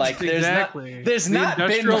something. Like there's not the been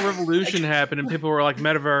Industrial Revolution happened and people were like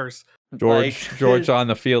metaverse. George on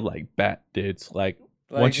the field like, bet dudes, like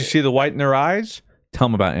once you see the white in their eyes, tell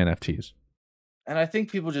them about NFTs. And I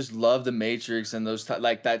think people just love the Matrix and those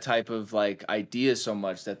like that type of like idea so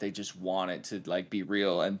much that they just want it to like be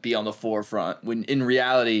real and be on the forefront, when in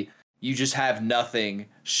reality you just have nothing.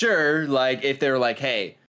 Sure, like if they're like,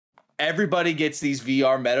 hey, everybody gets these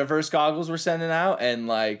VR metaverse goggles we're sending out and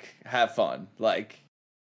like have fun, like,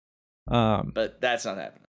 but that's not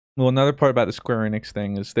happening. Well, another part about the Square Enix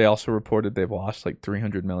thing is they also reported they've lost like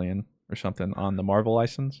 $300 million or something on the Marvel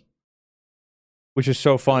license, which is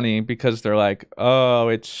so funny because they're like, oh,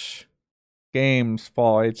 it's games'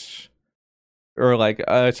 fault. It's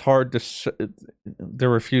hard to. They're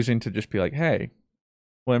refusing to just be like, hey,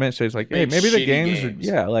 what I meant to say is like, hey, maybe the games.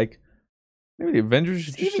 Are, like. Maybe the Avengers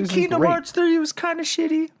just even isn't Kingdom great. Hearts 3 was kind of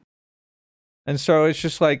shitty. And so it's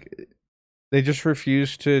just like they just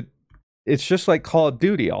refuse to. It's just like Call of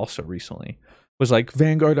Duty also recently was like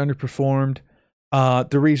Vanguard underperformed.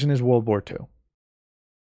 The reason is World War II.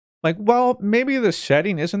 Like, well, maybe the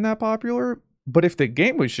setting isn't that popular, but if the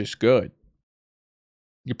game was just good,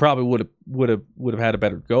 you probably would have had a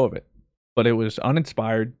better go of it. But it was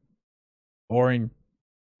uninspired, boring,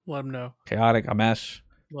 Let them know. Chaotic, a mess.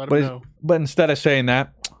 Let them know. But instead of saying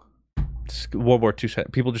that, World War II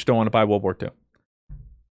set. People just don't want to buy World War II.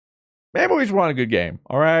 Maybe we just want a good game,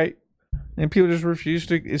 all right? And people just refuse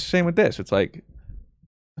to. It's the same with this. It's like,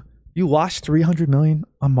 you lost $300 million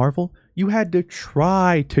on Marvel. You had to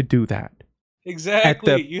try to do that.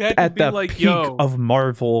 Exactly. You had to be like, peak yo, of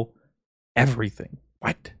Marvel, everything.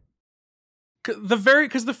 What?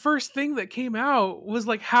 Because the first thing that came out was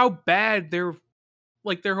like how bad their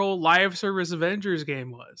whole live service Avengers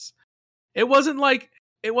game was. It wasn't like,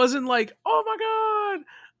 oh my god,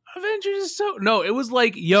 Avengers is so. No, it was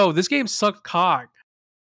like, yo, this game sucked cock.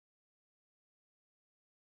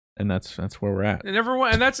 And that's where we're at. And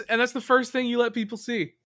everyone, and that's the first thing you let people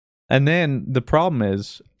see. And then the problem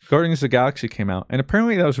is, Guardians of the Galaxy came out, and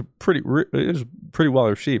apparently that was pretty well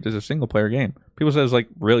received as a single player game. People said it was like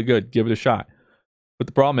really good, give it a shot. But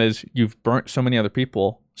the problem is, you've burnt so many other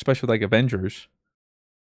people, especially like Avengers.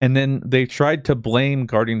 And then they tried to blame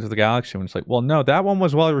Guardians of the Galaxy, and it's like, well, no, that one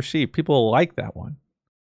was well received. People like that one.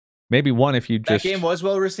 Maybe one if you just that game was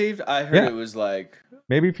well received. I heard it was like,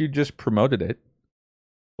 maybe if you just promoted it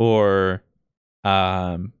or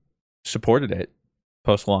supported it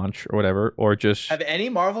post-launch or whatever, or just have any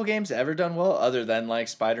Marvel games ever done well other than like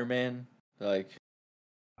Spider-Man? Like,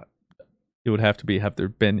 it would have there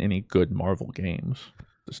been any good Marvel games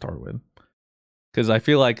to start with? Because I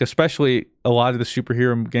feel like, especially a lot of the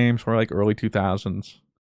superhero games were like early 2000s,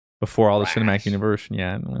 before all the cinematic universe.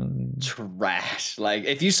 Yeah, trash. Like,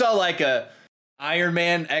 if you saw like a Iron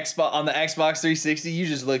Man Xbox on the Xbox 360, you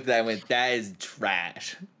just looked at that and went, "That is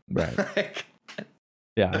trash." Right.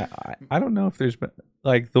 Yeah, I don't know if there's been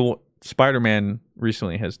like the Spider-Man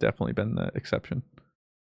recently has definitely been the exception,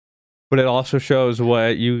 but it also shows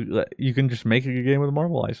what you can just make a good game with a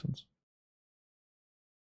Marvel license.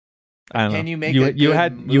 I don't know. Can you make you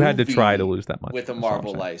had to try to lose that much with a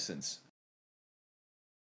Marvel license?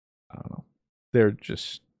 I don't know. They're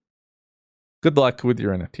just good luck with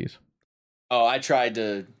your NFTs. Oh, I tried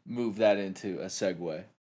to move that into a segue.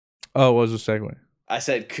 Oh, what was a segue? I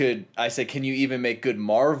said, can you even make good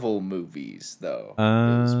Marvel movies though?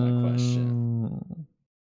 Is my question.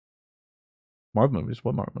 Marvel movies.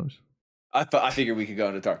 What Marvel movies? I figured we could go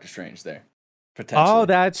into Doctor Strange there. Potentially.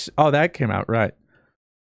 That came out right.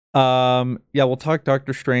 Yeah, we'll talk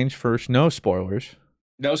Doctor Strange first. No spoilers.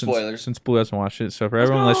 No spoilers. Since Blue hasn't watched it. So for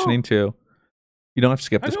everyone listening too, you don't have to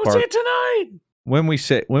skip this part. See it tonight. When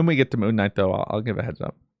we get to Moon Knight though, I'll give a heads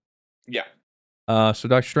up. Yeah. So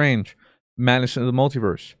Doctor Strange, Madness of the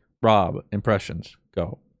Multiverse. Rob, impressions,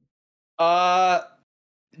 go.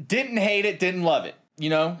 Didn't hate it, didn't love it.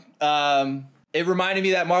 You know, it reminded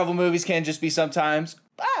me that Marvel movies can just be sometimes.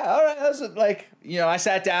 All right, that's like, you know, I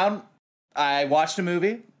sat down, I watched a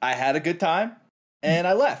movie, I had a good time, and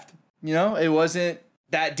I left. You know, it wasn't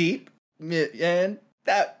that deep, and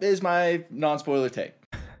that is my non-spoiler take.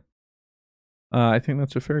 I think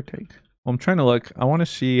that's a fair take. Well, I'm trying to look. I want to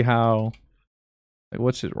see how, like,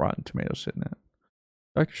 what's his Rotten Tomatoes sitting at?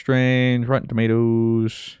 Doctor Strange, Rotten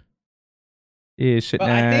Tomatoes is sitting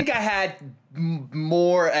at... I think I had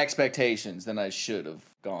more expectations than I should have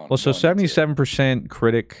gone. Well, so 77%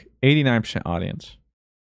 critic, 89% audience.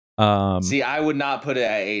 See, I would not put it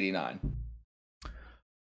at 89.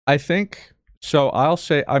 I think, so I'll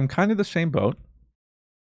say I'm kind of the same boat.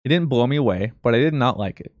 It didn't blow me away, but I did not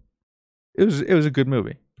like it. It was a good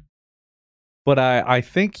movie. But I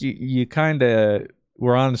think you kind of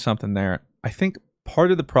were on to something there. I think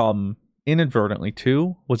part of the problem, inadvertently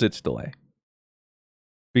too, was its delay.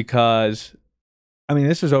 Because, I mean,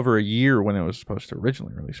 this is over a year when it was supposed to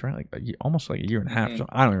originally release, right? Like almost like a year and a half. Mm-hmm. So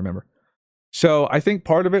I don't remember. So I think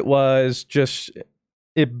part of it was just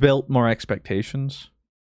it built more expectations.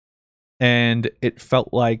 And it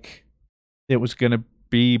felt like it was going to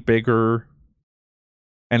be bigger.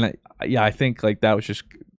 And I think like that was just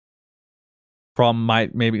problem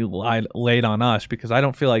might maybe laid on us because I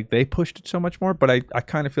don't feel like they pushed it so much more, but I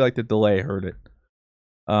kind of feel like the delay hurt it.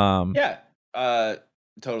 Yeah,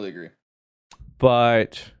 totally agree.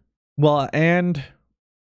 But, well, and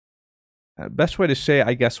best way to say,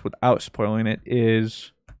 I guess, without spoiling it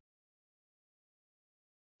is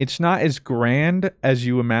it's not as grand as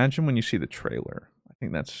you imagine when you see the trailer. I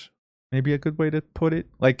think that's maybe a good way to put it.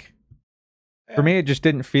 Like, for me, it just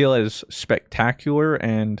didn't feel as spectacular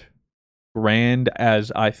and grand as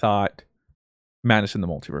I thought Madness in the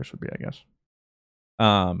Multiverse would be, I guess.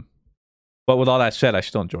 But with all that said, I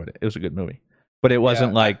still enjoyed it. It was a good movie. But it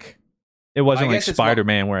wasn't like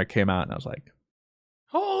Spider-Man where it came out and I was like,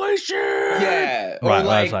 holy shit! Yeah, or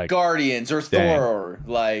right, like Guardians or dang. Thor,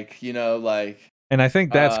 like, you know, like. And I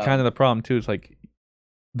think that's kind of the problem too. It's like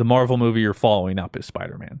the Marvel movie you're following up is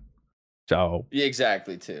Spider-Man, so yeah,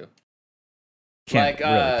 exactly too. Can't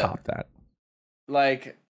really top that.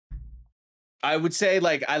 Like, I would say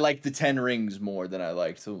like I like the 10 Rings more than I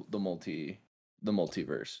liked the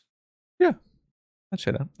multiverse. Yeah, I'd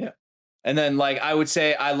say that. Yeah, and then like I would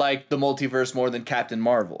say I like the multiverse more than Captain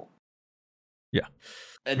Marvel. Yeah,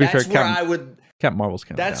 and that's where I would. Captain Marvel's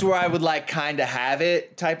kind of. That's where I would like kind of have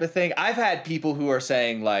it type of thing. I've had people who are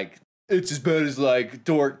saying like it's as bad as like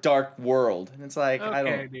Dark World, and it's like Okay, I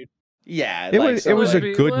don't. Dude. it Yeah, like, was a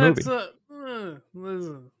good movie.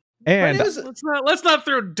 And let's not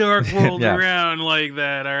throw Dark World around like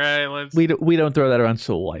that. All right, we don't throw that around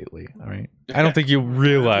so lightly. All right, I don't think you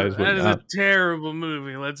realize that is a terrible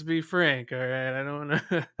movie. Let's be frank. All right, I don't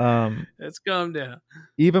know. Let's calm down.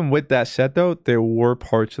 Even with that said, though, there were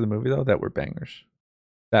parts of the movie though that were bangers.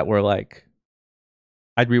 That were like,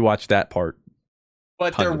 I'd rewatch that part.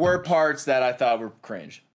 But there were parts that I thought were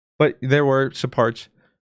cringe. But there were some parts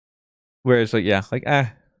where it's like,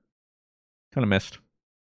 kind of missed.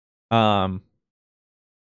 And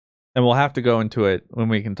we'll have to go into it when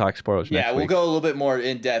we can talk spoilers. Yeah, next we'll week. go a little bit more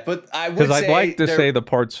in depth. But I would because I'd like to say the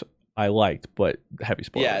parts I liked, but heavy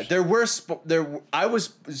spoilers. Yeah, there were I was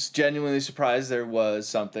genuinely surprised. There was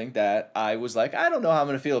something that I was like, I don't know how I'm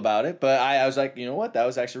gonna feel about it, but I was like, you know what, that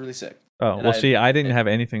was actually really sick. Oh, and well, see, I didn't have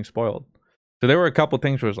anything spoiled, so there were a couple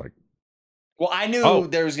things where I was like, well, I knew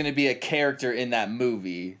there was gonna be a character in that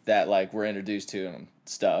movie that like we're introduced to and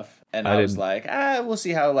stuff, and I was like, we'll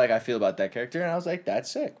see how like I feel about that character, and I was like, that's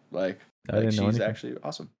sick. Like she's actually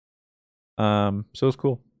awesome. So it was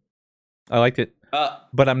cool. I liked it.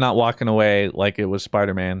 But I'm not walking away like it was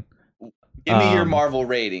Spider-Man. Give me your Marvel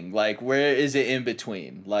rating. Like, where is it in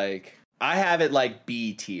between? Like, I have it like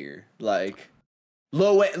B tier, like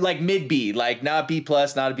low, like mid B, like not B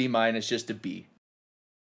plus, not a B minus, just a B.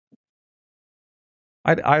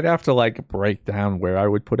 I'd have to like break down where I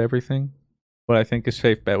would put everything, but I think a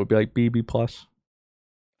safe bet would be like B plus.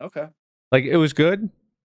 Okay. Like it was good.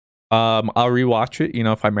 I'll rewatch it. You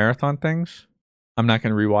know, if I marathon things, I'm not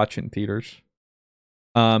going to rewatch it in theaters.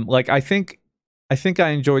 Like I think I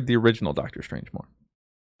enjoyed the original Doctor Strange more.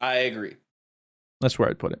 I agree. That's where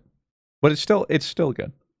I'd put it. but it's still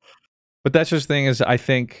good. But that's just the thing is, I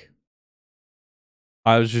think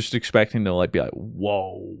I was just expecting to like be like,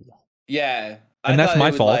 whoa. Yeah. And that's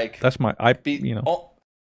my fault. That's my I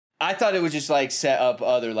thought it would just like set up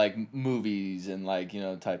other like movies and like,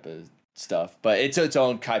 type of stuff. But it's its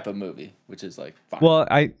own type of movie, which is like fine. Well,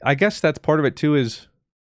 I guess that's part of it too, is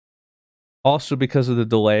also because of the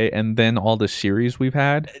delay and then all the series we've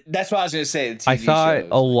had. That's what I was going to say. I thought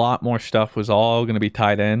a lot more stuff was all going to be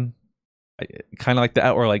tied in. Kind of like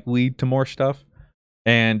that, or like lead to more stuff.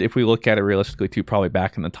 And if we look at it realistically too, probably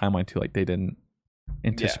back in the timeline too, like they didn't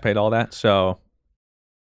anticipate all that. So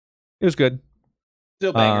it was good.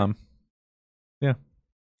 Still banger. Yeah.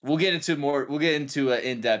 We'll get into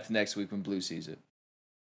in depth next week when Blue sees it.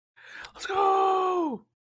 Let's go.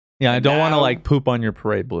 Yeah, I don't want to like poop on your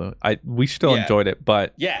parade, Blue. We still enjoyed it,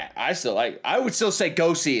 but yeah, I would still say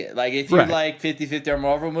go see it. Like if you like 50-50 or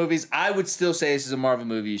Marvel movies, I would still say this is a Marvel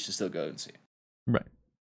movie. You should still go and see it. Right.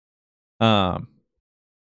 I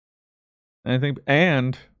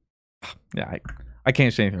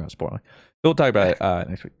can't say anything about spoiling. We'll talk about it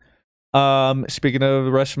next week. Speaking of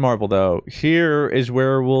the rest of Marvel, though, here is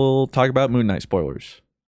where we'll talk about Moon Knight spoilers.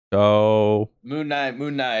 So Moon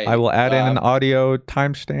Knight. I will add in an audio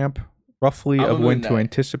timestamp, roughly, of when to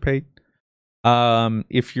anticipate.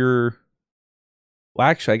 If you're, well,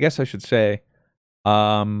 actually, I guess I should say,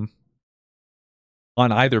 on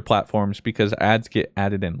either platforms, because ads get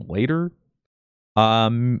added in later.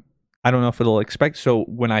 I don't know if it'll expect. So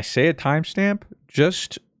when I say a timestamp,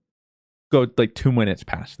 just go like 2 minutes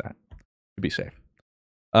past that to be safe,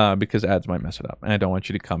 because ads might mess it up, and I don't want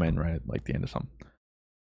you to come in right at like the end of something.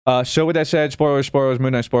 So with that said, spoilers,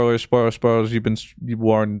 Moon Knight spoilers. You've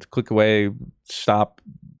warned. Click away, stop,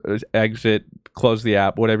 exit, close the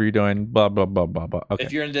app, whatever you're doing. Blah blah blah blah blah. Okay.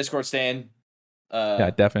 If you're in a Discord stand,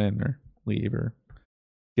 deafen or leave or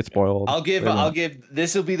get spoiled. I'll give.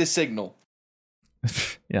 This will be the signal.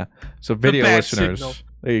 Yeah. So video listeners, signal.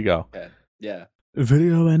 There you go. Yeah.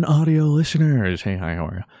 Video and audio listeners, hey, hi, how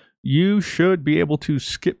are you? You should be able to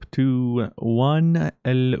skip to 1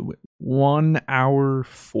 hour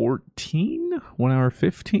 14, 1 hour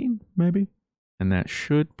 15, maybe, and that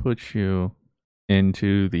should put you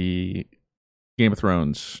into the Game of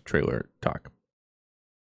Thrones trailer talk.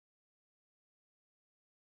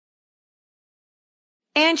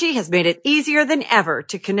 Angie has made it easier than ever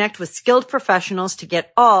to connect with skilled professionals to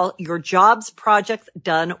get all your jobs projects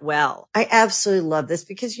done well. I absolutely love this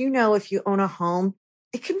because, if you own a home,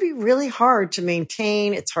 it can be really hard to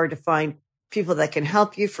maintain. It's hard to find people that can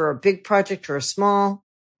help you for a big project or a small.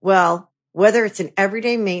 Well, whether it's in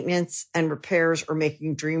everyday maintenance and repairs or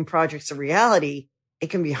making dream projects a reality, it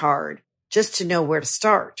can be hard just to know where to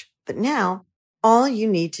start. But now all you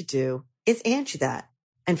need to do is Angie that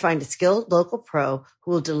and find a skilled local pro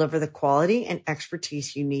who will deliver the quality and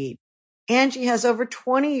expertise you need. Angie has over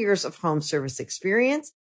 20 years of home service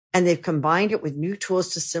experience, and they've combined it with new tools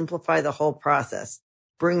to simplify the whole process.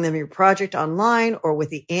 Bring them your project online or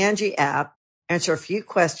with the Angie app, answer a few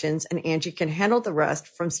questions, and Angie can handle the rest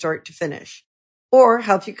from start to finish. Or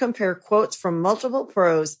help you compare quotes from multiple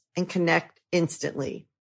pros and connect instantly,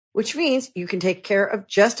 which means you can take care of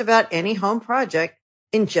just about any home project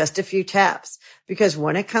in just a few taps. Because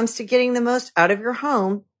when it comes to getting the most out of your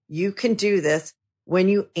home, you can do this when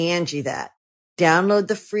you Angie that. Download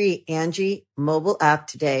the free Angie mobile app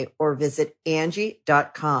today or visit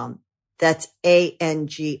Angie.com. That's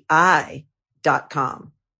ANGI.com.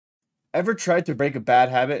 Ever tried to break a bad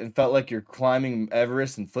habit and felt like you're climbing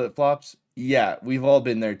Everest in flip-flops? Yeah, we've all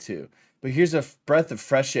been there too. But here's a breath of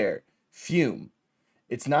fresh air. Fume.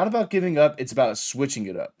 It's not about giving up, it's about switching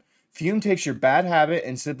it up. Fume takes your bad habit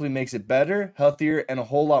and simply makes it better, healthier, and a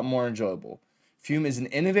whole lot more enjoyable. Fume is an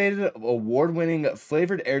innovative, award-winning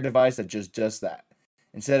flavored air device that does that.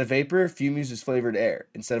 Instead of vapor, Fume uses flavored air.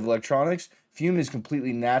 Instead of electronics, Fume is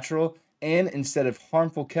completely natural. And instead of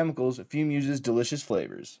harmful chemicals, Fume uses delicious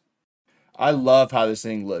flavors. I love how this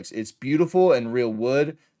thing looks. It's beautiful and real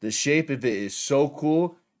wood. The shape of it is so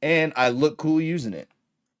cool, and I look cool using it.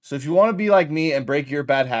 So if you want to be like me and break your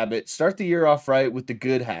bad habit, start the year off right with the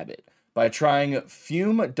good habit by trying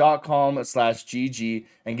fume.com/GG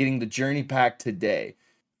and getting the journey pack today.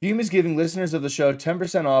 Fume is giving listeners of the show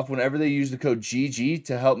 10% off whenever they use the code GG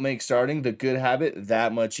to help make starting the good habit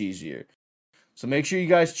that much easier. So make sure you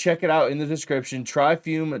guys check it out in the description. Try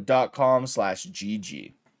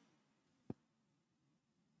fume.com/GG.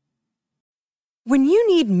 When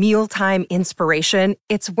you need mealtime inspiration,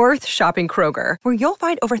 it's worth shopping Kroger, where you'll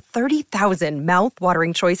find over 30,000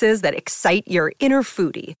 mouth-watering choices that excite your inner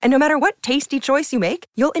foodie. And no matter what tasty choice you make,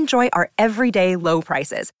 you'll enjoy our everyday low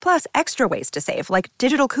prices, plus extra ways to save, like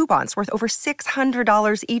digital coupons worth over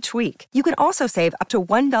 $600 each week. You can also save up to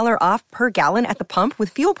 $1 off per gallon at the pump with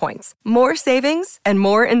fuel points. More savings and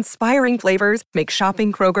more inspiring flavors make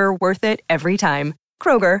shopping Kroger worth it every time.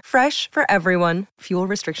 Kroger, fresh for everyone. Fuel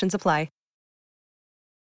restrictions apply.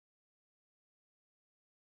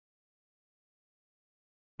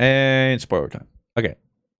 And spoiler time. Okay.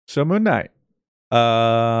 So Moon Knight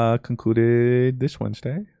concluded this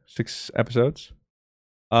Wednesday. 6 episodes.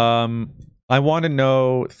 I want to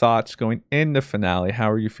know thoughts going in the finale. How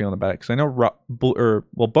are you feeling about it? Because I know both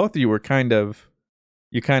of you were kind of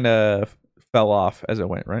fell off as it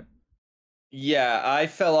went, right? Yeah, I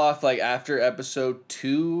fell off like after episode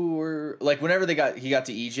 2 or like whenever he got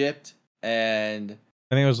to Egypt, and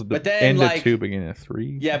I think it was the end of 2, beginning of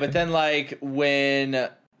 3. Yeah, but then like when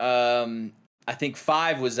I think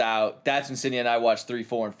 5 was out, that's when Sydney and I watched 3,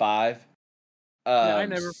 4, and 5. Yeah, I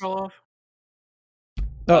never fell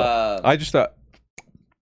off. I just thought.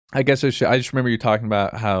 I guess I just remember you talking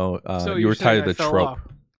about how So you were tired of the trope. off.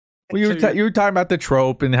 Well, you were talking about the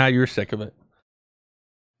trope and how you were sick of it.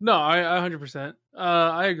 No, I 100%.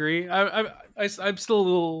 I agree. I'm still a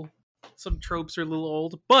little. Some tropes are a little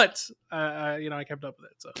old, but I kept up with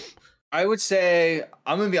it. So I would say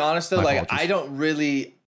I'm gonna be honest though. My Like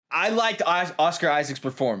apologies. I liked Oscar Isaac's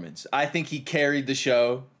performance. I think he carried the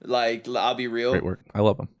show. Like I'll be real. Great work. I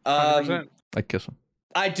love him. 100%. I kiss him.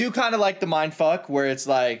 I do kind of like the mind fuck where it's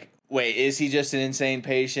like, wait, is he just an insane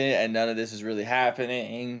patient and none of this is really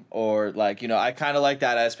happening? Or like, I kind of like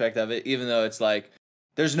that aspect of it, even though it's like,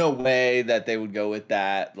 there's no way that they would go with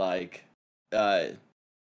that. Like, but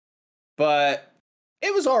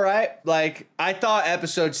it was all right. Like, I thought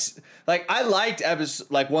I liked episodes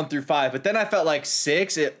like 1 through 5, but then I felt like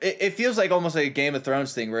 6. It feels like almost like a Game of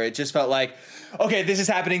Thrones thing where it just felt like, okay, this is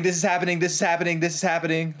happening, this is happening, this is happening, this is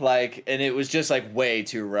happening. Like, and it was just like way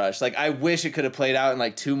too rushed. Like, I wish it could have played out in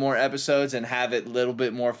like 2 more episodes and have it a little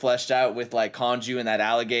bit more fleshed out with like Khonshu and that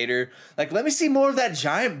alligator. Like, let me see more of that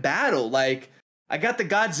giant battle. Like, I got the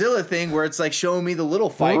Godzilla thing where it's like showing me the little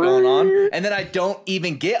fight going on, and then I don't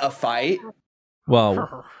even get a fight.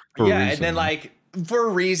 Well, for yeah, a reason. and then like for a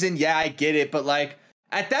reason, yeah, I get it, but like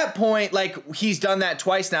at that point, like he's done that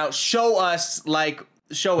twice now. Show us that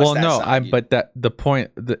no, side. but the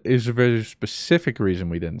point is a very specific reason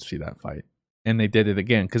we didn't see that fight, and they did it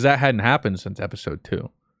again because that hadn't happened since episode 2.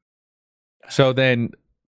 So then,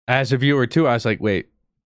 as a viewer too, I was like, wait,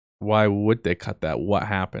 why would they cut that? What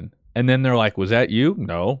happened? And then they're like, was that you?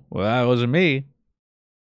 No, well, that wasn't me.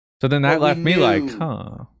 So then that left me like,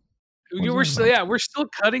 huh. We're still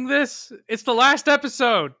cutting this. It's the last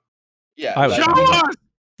episode. Yeah, show us.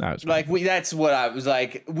 That's what I was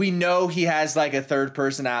like. We know he has like a third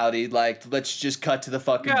personality. Like, let's just cut to the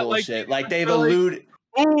fucking bullshit. Like they've alluded.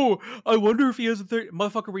 Oh, I wonder if he has a third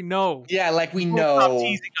motherfucker. We know. Yeah, like we know. Stop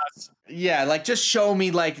teasing us. Yeah, like just show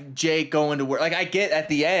me like Jake going to work. Like I get at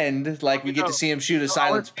the end, like we get to see him shoot a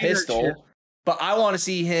silenced pistol, but I want to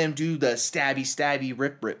see him do the stabby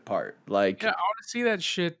rip part. Like, yeah, I want to see that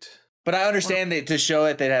shit. But I understand that to show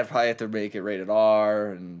it, they'd probably have to make it rated R,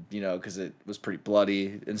 and because it was pretty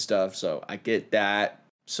bloody and stuff. So I get that.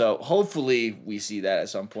 So hopefully we see that at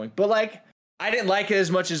some point. But like, I didn't like it as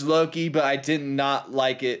much as Loki, but I did not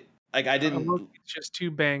like it. Like I didn't. It's just too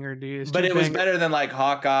banger, dude. But it was better than like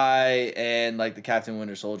Hawkeye and like the Captain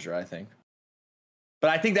Winter Soldier, I think. But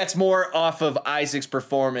I think that's more off of Isaac's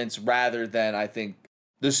performance rather than I think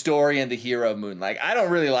the story and the hero of Moon. Like I don't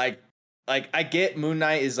really like I get Moon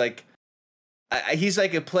Knight is like. He's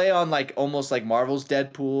like a play on like almost like Marvel's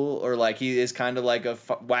Deadpool, or like he is kind of like a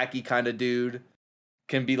wacky kind of dude,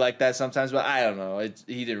 can be like that sometimes. But I don't know,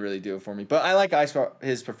 he didn't really do it for me. But I like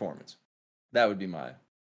his performance. That would be my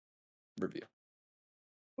review.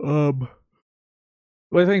 Well,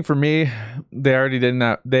 I think for me, they already did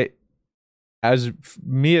not. As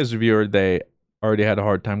a viewer, they already had a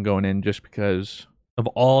hard time going in just because of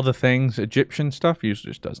all the things. Egyptian stuff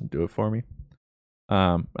usually just doesn't do it for me.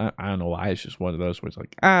 I don't know why. It's just one of those where it's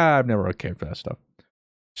like, I've never really cared for that stuff.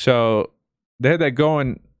 So they had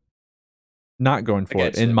that not going for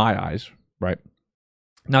it in my eyes, right?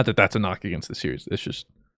 Not that that's a knock against the series. It's just,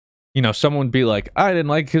 someone would be like, I didn't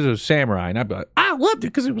like it because it was samurai, and I'd be like, I loved it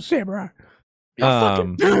because it was samurai.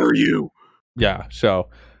 Fucking dare you? Yeah. So,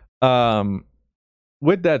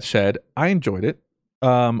 with that said, I enjoyed it.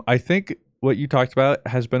 I think what you talked about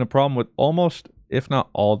has been a problem with almost, if not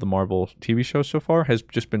all, the Marvel TV shows so far, has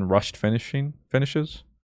just been rushed finishes.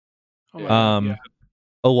 Oh my God, yeah.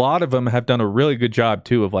 A lot of them have done a really good job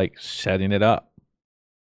too of like setting it up,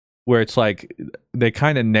 where it's like they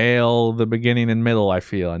kind of nail the beginning and middle. I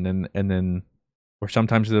feel, and then, or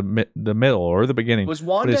sometimes the middle or the beginning. Was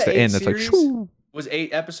Wanda but it's the end. series? It's like, shoo. Was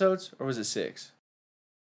 8 episodes or was it 6?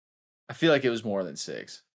 I feel like it was more than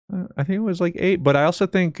 6. I think it was like 8, but I also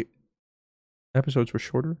think episodes were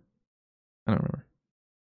shorter. I don't remember,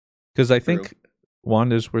 because I think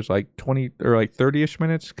Wanda's was like 20 or like 30ish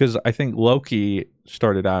minutes, because I think Loki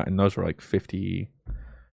started out and those were like 50,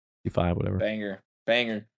 55, whatever. Banger.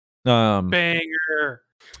 Banger.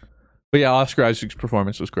 But yeah, Oscar Isaac's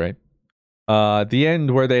performance was great. The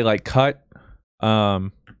end where they like cut, I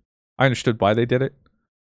understood why they did it,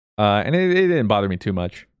 and it didn't bother me too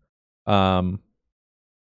much.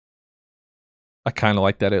 I kind of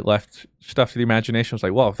like that it left stuff to the imagination. I was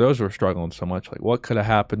like, well, if those were struggling so much, like what could have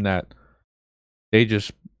happened that they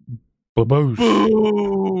just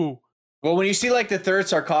Boo! Well, when you see like the third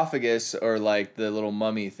sarcophagus or like the little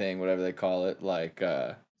mummy thing, whatever they call it, like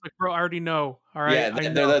bro, I already know. All right,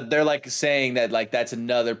 yeah, they're like saying that like that's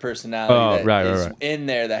another personality that is in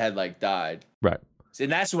there that had like died, right?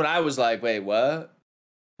 And that's when I was like, wait, what?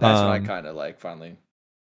 That's when I kind of like finally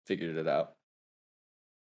figured it out.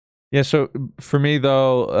 Yeah, so for me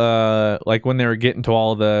though, like when they were getting to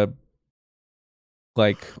all the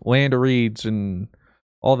like Land of Reeds and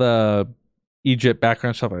all the Egypt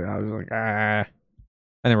background stuff, I was like, I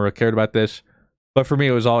never really cared about this. But for me,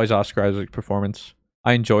 it was always Oscar Isaac's performance.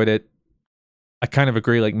 I enjoyed it. I kind of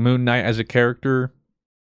agree. Like Moon Knight as a character,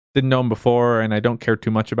 didn't know him before, and I don't care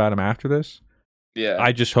too much about him after this. Yeah,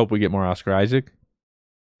 I just hope we get more Oscar Isaac.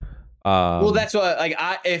 Well, that's what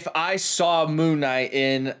if I saw Moon Knight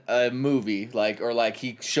in a movie, like or like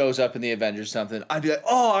he shows up in the Avengers or something, I'd be like,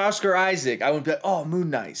 oh, Oscar Isaac. I would be like, oh, Moon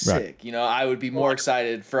Knight, sick. Right. You know, I would be more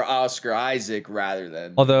excited for Oscar Isaac rather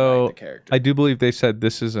than although the character. I do believe they said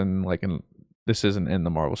this isn't in the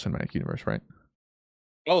Marvel Cinematic Universe, right?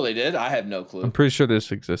 Oh, they did? I have no clue. I'm pretty sure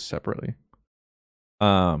this exists separately.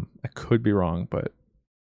 I could be wrong, but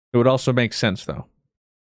it would also make sense though,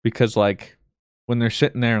 because like when they're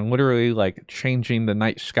sitting there and literally like changing the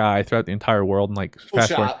night sky throughout the entire world and like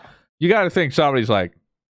fast forward, you got to think somebody's like,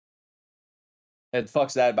 "What the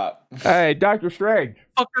fuck's that about?" Hey, Doctor Strange,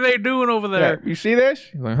 what are they doing over there? Yeah, you see this?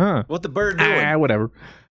 He's like, huh? What the bird doing? Whatever.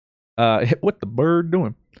 What the bird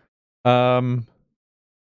doing? I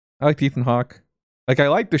like Ethan Hawke. Like I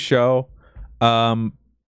like the show. I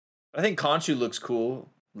think Khonshu looks cool.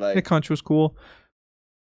 Like Khonshu was cool.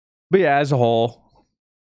 But yeah, as a whole,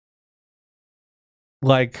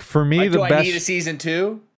 like for me, the best. I need a season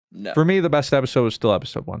 2? No. For me, the best episode was still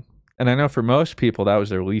episode 1, and I know for most people that was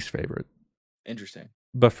their least favorite. Interesting.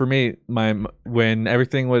 But for me, when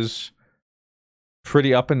everything was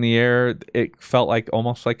pretty up in the air, it felt like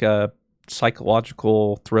almost like a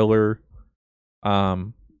psychological thriller.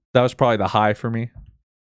 That was probably the high for me.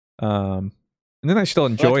 And then I still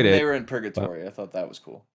enjoyed it. They were in purgatory. I thought that was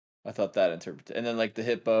cool. I thought that interpreted, and then like the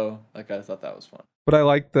hippo, like I thought that was fun. But I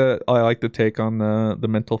like the take on the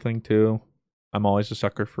mental thing too. I'm always a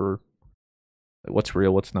sucker for what's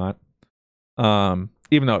real, what's not.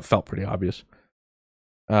 Even though it felt pretty obvious.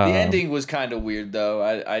 The ending was kind of weird though.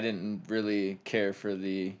 I didn't really care for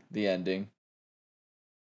the ending.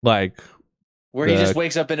 Like where he just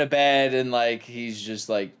wakes up in a bed and like he's just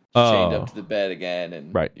like chained up to the bed again,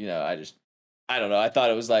 and you know, I don't know. I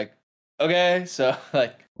thought it was like, okay, so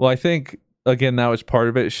like. Well, I think again that was part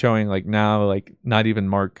of it, showing like now like not even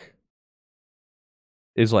Mark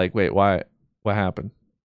is like, wait, what happened?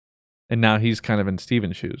 And now he's kind of in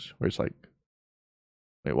Steven's shoes, where it's like,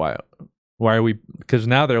 wait, why are we? Because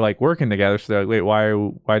now they're like working together, so they're like, wait,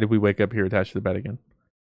 why did we wake up here attached to the bed again?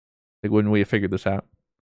 Like, wouldn't we have figured this out?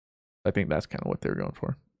 I think that's kind of what they were going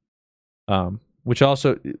for. Which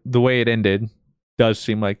also, the way it ended does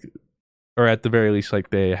seem like, or at the very least, like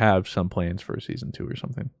they have some plans for a season 2 or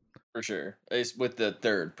something. For sure. It's with the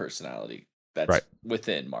third personality that's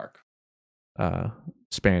within Mark.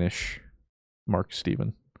 Spanish Mark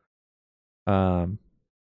Steven. But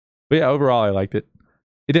yeah, overall, I liked it.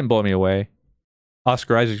 It didn't blow me away.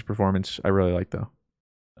 Oscar Isaac's performance, I really liked though.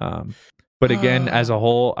 But again, as a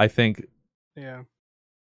whole, I think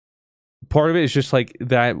part of it is just like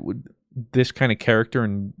that. This kind of character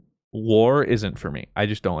and lore isn't for me. I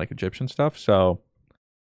just don't like Egyptian stuff, so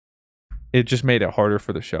it just made it harder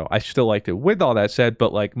for the show. I still liked it with all that said,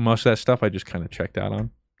 but like most of that stuff I just kind of checked out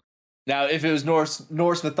on. Now, if it was Norse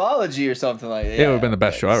mythology or something like that, it would have been the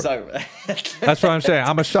best show ever. That's what I'm saying.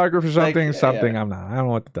 I'm a sucker for something, I'm not. I don't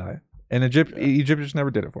want to die. And Egypt just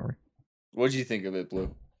never did it for me. What did you think of it,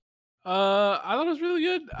 Blue? I thought it was really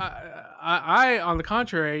good. I, on the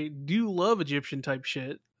contrary, do love Egyptian type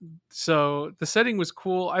shit. So the setting was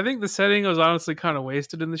cool. I think the setting was honestly kind of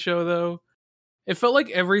wasted in the show, though. It felt like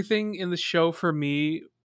everything in the show for me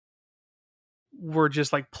were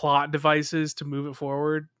just like plot devices to move it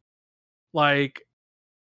forward. Like,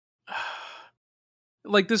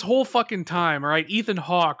 like this whole fucking time, all right? Ethan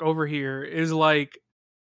Hawke over here is like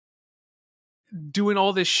doing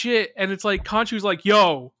all this shit, and it's like Khonshu's like,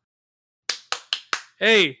 "Yo,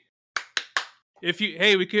 hey,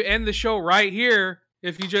 we could end the show right here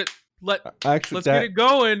if you just let's get it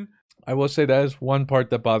going." I will say that is one part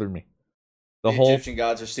that bothered me. The whole Egyptian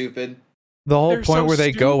gods are stupid. The whole They're point so where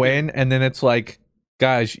they go stupid. in and then it's like,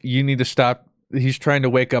 guys, you need to stop. He's trying to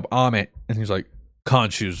wake up Amit, and he's like,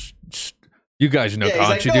 Khonshu's. You guys know Yeah, he's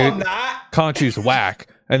like, Khonshu, "No, dude. I'm not." Khonshu's whack.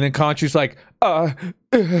 And then Khonshu's like,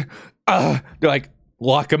 they're like,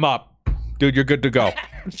 lock him up, dude. You're good to go.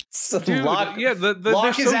 So Dude, lock they're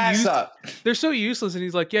his so ass up. They're so useless, and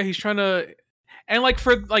he's like, yeah, he's trying to, and like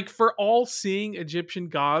for all seeing Egyptian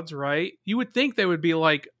gods, right? You would think they would be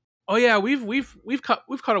like, oh yeah, we've caught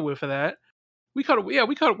a whiff of that.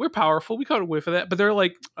 We're powerful. We caught a whiff of that, but they're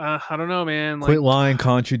like, I don't know, man. Like, Quit lying,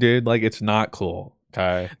 Khonshu, dude. Like, it's not cool.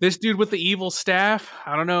 Okay. this dude with the evil staff,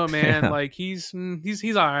 I don't know, man. Yeah. Like he's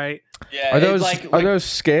all right. Yeah, Are those like those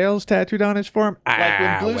scales tattooed on his forearm? like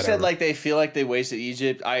when Blue whatever. said like they feel like they wasted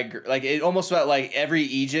Egypt, I agree. Like it almost felt like every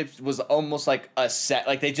Egypt was almost like a set.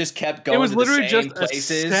 Like they just kept going. It was to literally the same just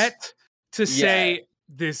places. a set to say,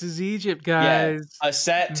 "This is Egypt, guys. Yeah, a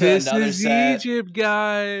set to This another is set. Egypt,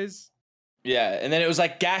 guys." Yeah, and then it was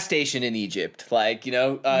like gas station in Egypt, like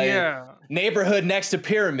Yeah. neighborhood next to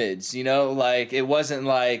pyramids. Like it wasn't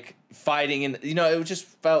like fighting in. It just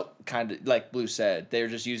felt kind of like Blue said they were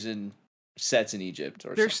just using sets in Egypt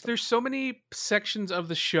or something. There's so many sections of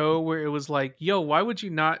the show where it was like, yo, why would you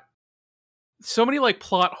not? So many like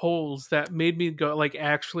plot holes that made me go like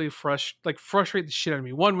actually frustrate the shit out of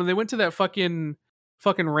me. One, when they went to that fucking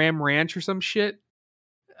Ram Ranch or some shit,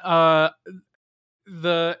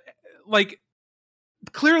 the like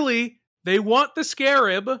clearly they want the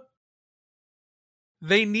scarab.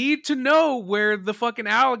 They need to know where the fucking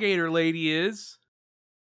alligator lady is.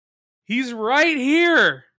 He's right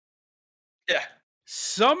here. Yeah.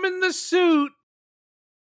 Summon the suit,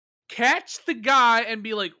 catch the guy, and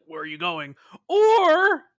be like, where are you going?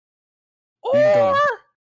 Or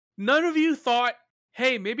none of you thought,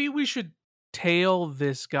 hey, maybe we should tail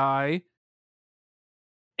this guy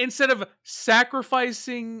instead of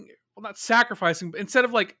sacrificing, well, not sacrificing, but instead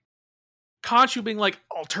of like Khonshu being like,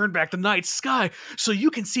 I'll turn back the night sky so you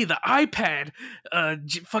can see the iPad,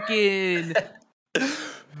 fucking You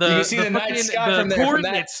can see the night sky from there, from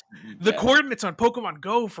that- coordinates, the coordinates on Pokemon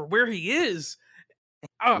Go for where he is.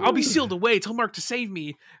 I'll be sealed away. Tell Mark to save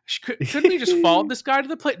me. Couldn't he just followed this guy to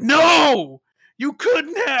the place? No, you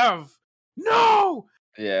couldn't have. No.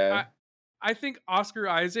 Yeah. I think Oscar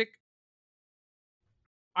Isaac.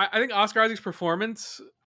 I think Oscar Isaac's performance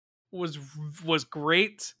was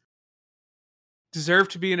great.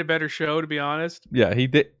 Deserved to be in a better show, to be honest. Yeah, he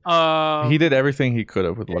did. He did everything he could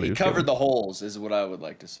have with what he was covered doing. the holes, is what I would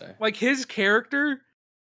like to say. Like his character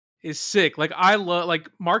is sick. Like I love like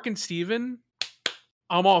Mark and Steven,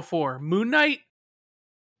 I'm all for. Moon Knight,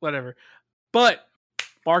 whatever. But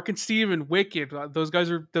Mark and Steven, Wicked, those guys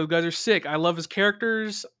are sick. I love his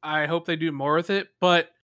characters. I hope they do more with it. But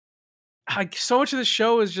like so much of the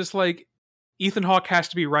show is just like Ethan Hawke has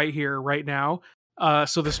to be right here, right now.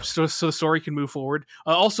 So the story can move forward.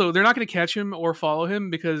 Also, they're not going to catch him or follow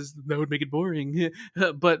him because that would make it boring.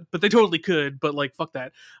 but they totally could. But like, fuck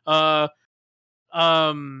that.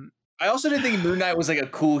 I also didn't think Moon Knight was like a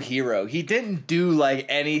cool hero. He didn't do like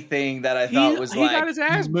anything that I thought was he like got his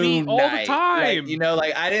ass Moon beat all the Knight. time.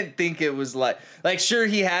 Like, I didn't think it was like sure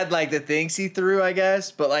he had like the things he threw, I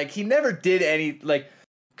guess, but like he never did any like.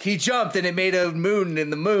 He jumped and it made a moon in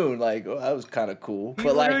the moon. Like, oh, that was kind of cool. He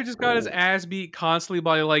but literally like, just got his ass beat constantly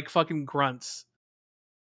by like fucking grunts.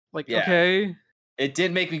 Like, Yeah. okay. it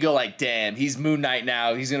did make me go like, damn, he's Moon Knight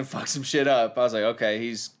now. He's gonna fuck some shit up. I was like, okay,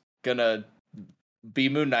 he's gonna be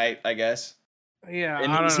Moon Knight, I guess. Yeah,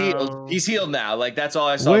 And I he's don't healed. know. He's healed now. Like that's all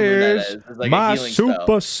I saw Moon Knight Where's as. It's like my a healing super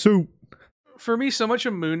spell. suit? For me, so much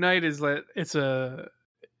of Moon Knight is that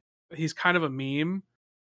he's kind of a meme.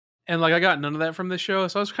 And like I got none of that from this show,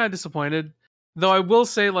 so I was kind of disappointed. Though I will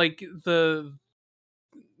say, like the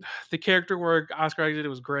character work Oscar Isaac did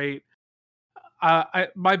was great.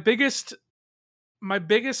 My biggest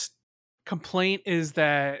complaint is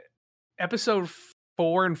that episode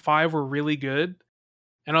 4 and 5 were really good,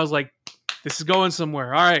 and I was like, "This is going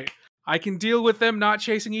somewhere." All right, I can deal with them not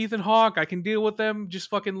chasing Ethan Hawke. I can deal with them just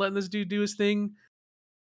fucking letting this dude do his thing.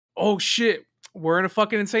 Oh shit, we're in a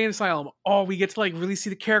fucking insane asylum. Oh, we get to like really see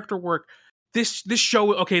the character work. This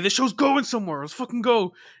show, okay, this show's going somewhere. Let's fucking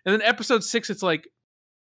go. And then episode 6, it's like,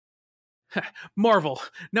 Marvel.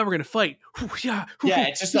 Now we're gonna fight. Yeah,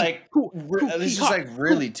 it's just like it's just like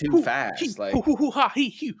really too fast. Like,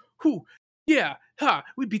 yeah, ha,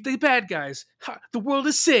 we beat the bad guys. Ha, the world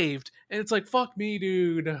is saved. And it's like, fuck me,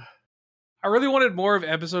 dude. I really wanted more of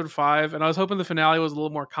episode 5, and I was hoping the finale was a little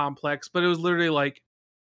more complex, but it was literally like,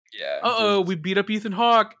 we beat up Ethan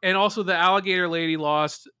Hawke, and also the alligator lady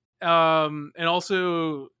lost. And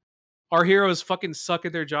also our heroes fucking suck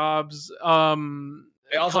at their jobs.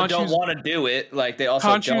 They also don't want to do it. Like they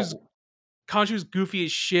also don't. Khonshu's goofy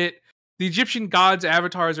as shit. The Egyptian gods'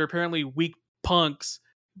 avatars are apparently weak punk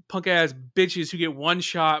ass bitches who get one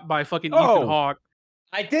shot by fucking Ethan Hawke.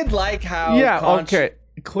 I did like how okay.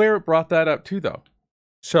 Claire brought that up too, though.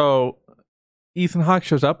 So Ethan Hawke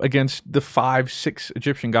shows up against the 5-6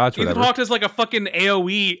 Egyptian gods. Ethan Hawke is like a fucking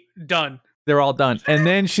AoE done. They're all done. And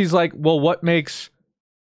then she's like, well, what makes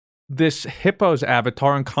this hippo's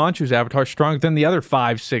avatar and Khonshu's avatar stronger than the other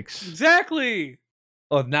 5-6? Exactly.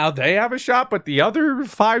 Well, now they have a shot, but the other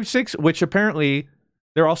 5-6, which apparently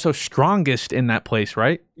they're also strongest in that place,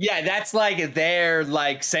 right? Yeah, that's like their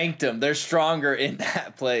like sanctum. They're stronger in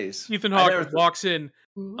that place. Ethan Hawke walks in.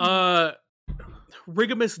 Rigamus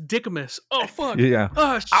Dickamus. Oh fuck. Yeah.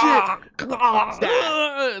 Oh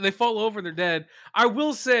shit. They fall over and they're dead. I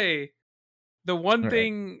will say the one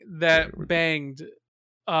thing that banged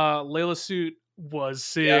Layla's suit was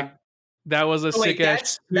sick. Yeah. That was a sick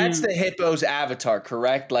ass. That's the hippo's avatar,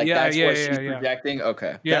 correct? Like that's what she's projecting.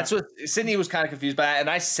 Okay, that's what Sydney was kind of confused by, and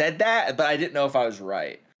I said that, but I didn't know if I was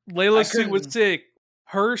right. Layla's suit was sick.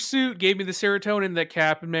 Her suit gave me the serotonin that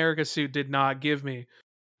Captain America's suit did not give me.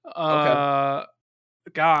 God,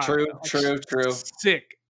 true. Sick.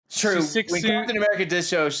 True. When Captain America did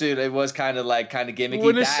show a suit, it was kind of gimmicky.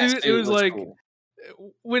 When it was like cool.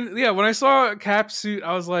 when I saw Cap's suit,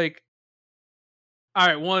 I was like, all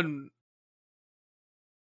right, one.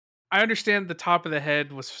 I understand the top of the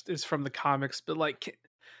head is from the comics, but like,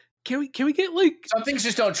 can we get like some things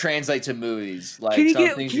just don't translate to movies? Like, can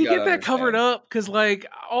you get that covered up? Because like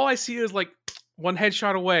all I see is like one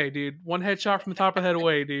headshot away, dude. One headshot from the top of the head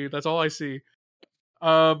away, dude. That's all I see.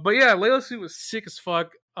 But yeah, Layla's suit was sick as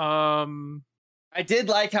fuck. I did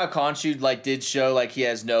like how Khonshu did show he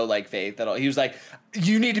has no faith at all. He was like,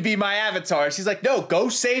 "You need to be my avatar." She's like, "No, go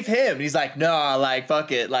save him." And he's like, "No,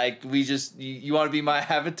 fuck it. We just you want to be my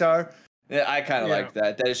avatar." And I kind of like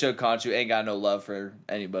that. That it showed Khonshu ain't got no love for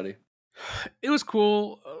anybody. It was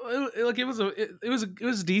cool. It was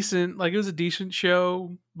decent. It was a decent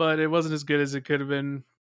show, but it wasn't as good as it could have been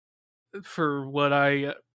from what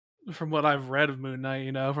I've read of Moon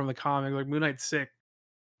Knight. From the comic, Moon Knight's sick.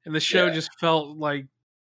 And the show just felt like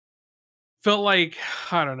I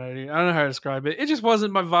don't know, dude. I don't know how to describe it. It just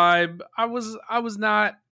wasn't my vibe. I was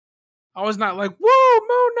not like, whoa,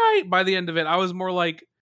 Moon Knight by the end of it. I was more like,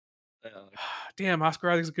 damn, Oscar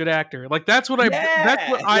Isaac's a good actor. That's what I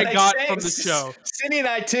got from the show. Cindy and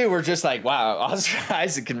I too were just like, wow, Oscar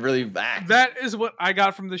Isaac can really act. That is what I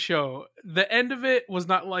got from the show. The end of it was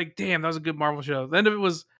not like, damn, that was a good Marvel show. The end of it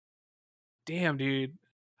was, damn, dude.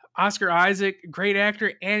 Oscar Isaac, great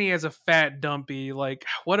actor, and he has a fat dumpy. What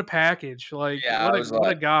a package! What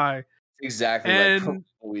a guy. Exactly what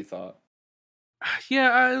we thought.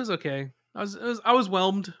 Yeah, it was okay. I was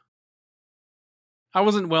whelmed. I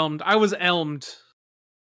wasn't whelmed. I was elmed.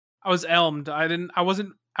 I was elmed. I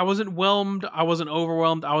wasn't whelmed. I wasn't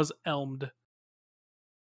overwhelmed. I was elmed.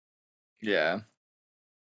 Yeah.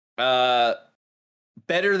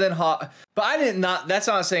 Better than Hawkeye, but that's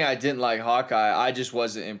not saying I didn't like Hawkeye. I just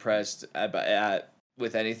wasn't impressed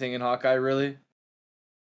with anything in Hawkeye, really.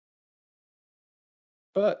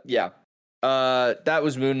 But yeah, that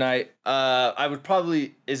was Moon Knight. I would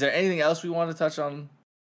probably. Is there anything else we want to touch on?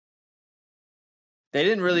 They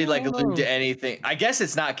didn't really allude to anything. I guess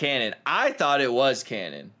it's not canon. I thought it was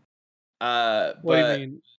canon. What do you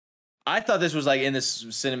mean? I thought this was in this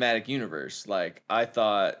cinematic universe. I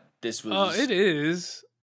thought. This was. It is.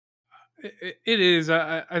 It is.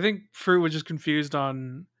 I think Fruit was just confused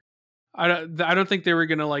on. I don't think they were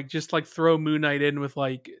gonna just throw Moon Knight in with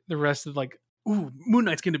the rest of ooh, Moon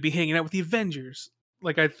Knight's gonna be hanging out with the Avengers.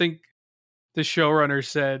 I think the showrunner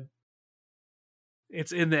said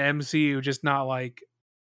it's in the MCU, just not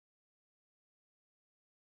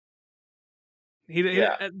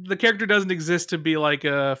the character doesn't exist to be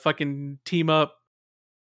a fucking team up.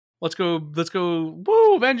 Let's go,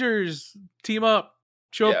 woo, Avengers, team up,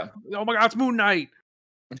 show up. Oh my god, it's Moon Knight.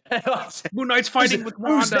 Moon Knight's fighting with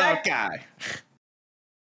Wanda. Who's that guy?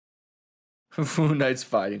 Moon Knight's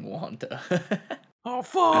fighting Wanda. Oh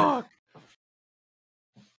fuck!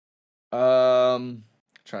 Trying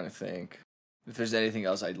to think if there's anything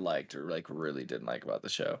else I liked or like really didn't like about the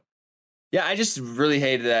show. Yeah, I just really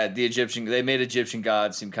hated that they made Egyptian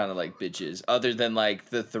gods seem kind of like bitches, other than like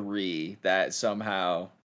the 3 that somehow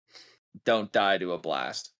don't die to a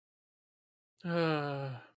blast.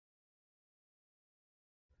 Yes,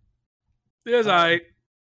 I.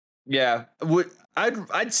 Yeah,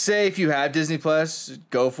 I'd say if you have Disney Plus,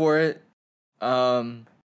 go for it. I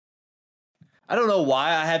don't know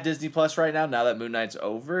why I have Disney Plus right now that Moon Knight's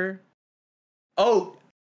over. Oh,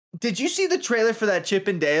 did you see the trailer for that Chip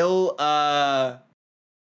and Dale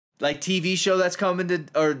like TV show that's coming to,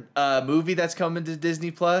 or movie that's coming to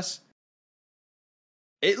Disney Plus?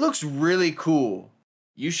 It looks really cool.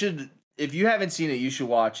 You should, if you haven't seen it, you should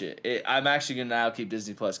watch it. I'm actually gonna now keep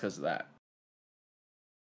Disney Plus because of that.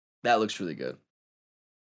 That looks really good.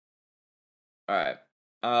 All right.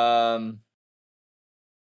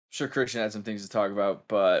 Sure, Christian had some things to talk about,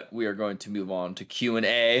 but we are going to move on to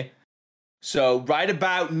Q&A. So right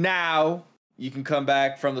about now, you can come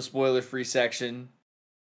back from the spoiler-free section.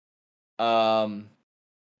 Let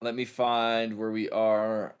me find where we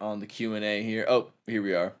are on the Q&A here. Oh, here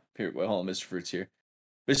we are. Here, wait, hold on, Mr. Fruit's here.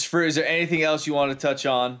 Mr. Fruit, is there anything else you want to touch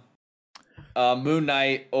on? Moon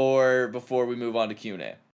Knight, or before we move on to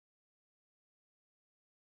Q&A?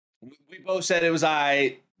 We both said it was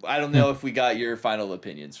I don't know if we got your final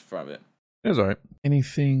opinions from it. It was alright.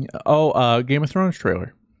 Anything? Oh, Game of Thrones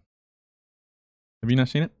trailer. Have you not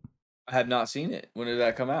seen it? I have not seen it. When did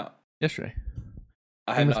that come out? Yesterday.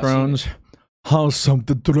 I have Game of not Thrones, seen it. House of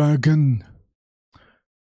the Dragon.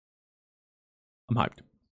 I'm hyped.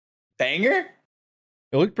 Banger?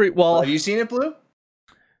 It looked pretty well. Have you seen it, Blue?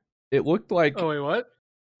 It looked like Oh wait, what?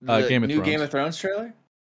 The Game of new Thrones. Game of Thrones trailer?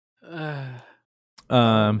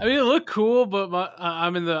 I mean, it looked cool, but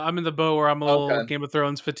I'm in the boat where I'm a little Game of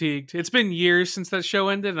Thrones fatigued. It's been years since that show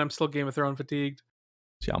ended, and I'm still Game of Thrones fatigued.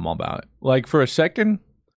 See, I'm all about it. Like, for a second,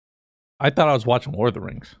 I thought I was watching Lord of the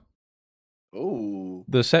Rings. Ooh.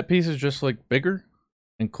 The set piece is just, like, bigger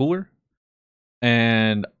and cooler.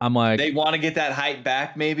 And I'm like... They want to get that hype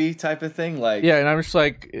back, maybe, type of thing? Like, yeah, and I'm just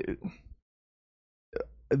like...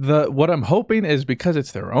 What I'm hoping is because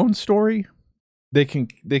it's their own story, they can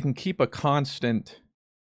keep a constant...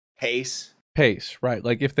 Pace, right?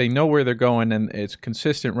 Like, if they know where they're going and it's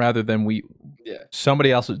consistent rather than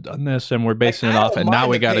somebody else has done this and we're basing it off and now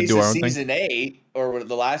we got to do our own thing. Season 8 or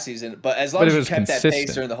the last season, but as long as you kept that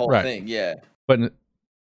pace during the whole thing, yeah. But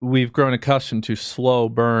we've grown accustomed to slow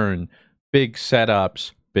burn, big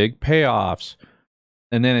setups, big payoffs,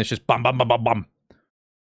 and then it's just bum bum bum bum bum.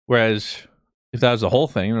 Whereas if that was the whole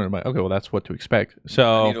thing, I'm like, okay, well that's what to expect.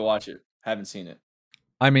 So I need to watch it. Haven't seen it.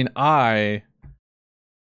 I mean, I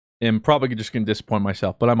am probably just going to disappoint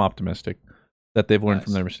myself, but I'm optimistic that they've learned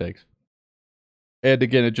from their mistakes. And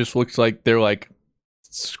again, it just looks like they're like,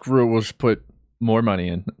 screw, we'll just put more money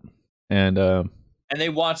in. And they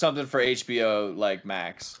want something for HBO, like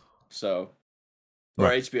Max. So, or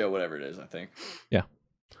right. HBO, whatever it is, I think. Yeah.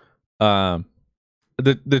 The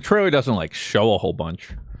trailer doesn't like show a whole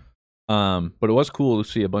bunch. But it was cool to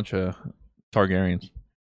see a bunch of Targaryens.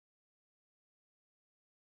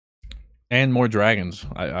 And more dragons,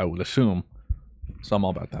 I would assume. So I'm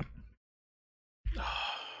all about that.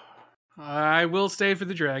 I will stay for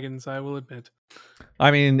the dragons, I will admit.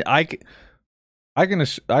 I mean, I can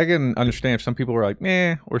understand if some people are like,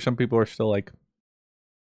 meh, or some people are still like,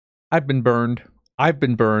 I've been burned,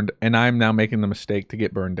 and I'm now making the mistake to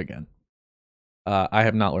get burned again. I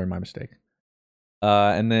have not learned my mistake.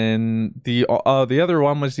 And then the other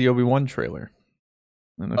one was the Obi-Wan trailer.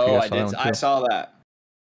 I saw that.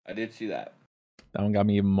 I did see that. That one got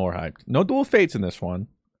me even more hyped. No dual fates in this one,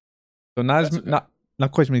 so not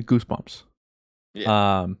quite as many goosebumps.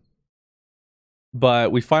 Yeah.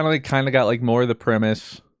 But we finally kind of got like more of the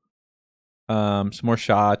premise, some more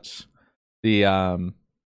shots, the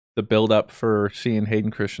build up for seeing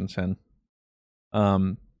Hayden Christensen,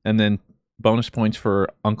 and then bonus points for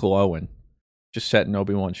Uncle Owen, just setting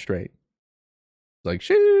Obi-Wan straight. Like,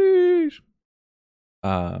 sheesh.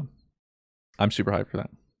 I'm super hyped for that.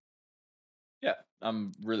 Yeah,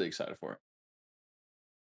 I'm really excited for it.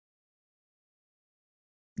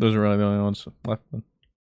 Those are really the only ones left.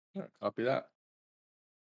 Yeah, copy that.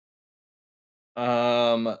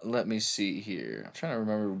 Let me see here. I'm trying to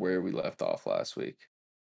remember where we left off last week.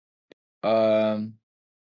 Okay,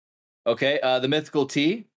 the Mythical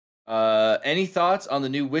Tea. Any thoughts on the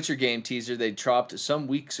new Witcher game teaser they dropped some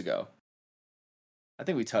weeks ago? I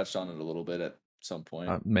think we touched on it a little bit some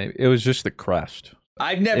point. Maybe it was just the crest.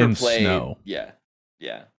 I've never in played. snow. Yeah.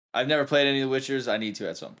 I've never played any of the Witchers. I need to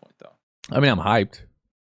at some point though. I mean, I'm hyped.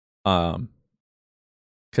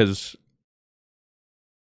 Because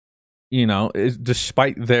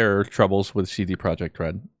despite their troubles with CD Projekt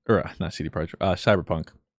Red, or not CD Projekt, Cyberpunk,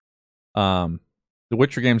 the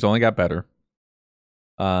Witcher games only got better.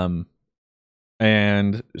 And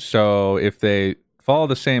so if they follow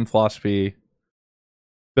the same philosophy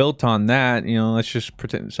built on that, let's just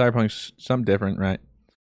pretend Cyberpunk's something different, right?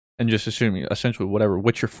 And just assume essentially whatever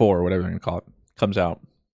Witcher 4 or whatever they're gonna call it comes out.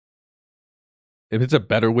 If it's a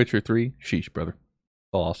better Witcher 3, sheesh, brother.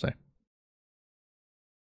 That's all I'll say.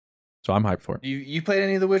 So I'm hyped for it. You played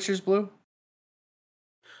any of the Witchers, Blue?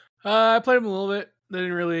 I played them a little bit. They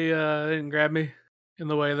didn't really didn't grab me in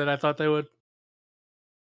the way that I thought they would.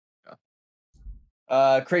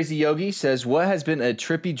 Crazy Yogi says, what has been a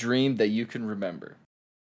trippy dream that you can remember?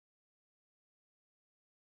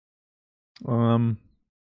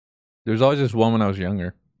 There's always this one when I was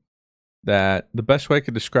younger that the best way I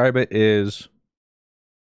could describe it is,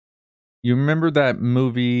 you remember that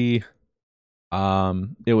movie?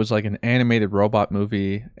 It was like an animated robot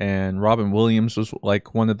movie, and Robin Williams was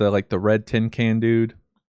like one of the red tin can dude.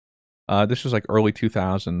 This was like early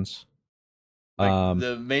 2000s. Like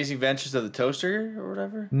the Amazing Adventures of the Toaster or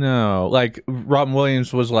whatever? No, like Robin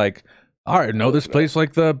Williams was like, I know this place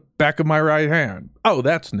like the back of my right hand. Oh,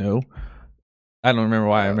 that's new. I don't remember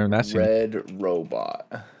why I remember that scene. Red Robot.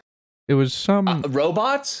 It was some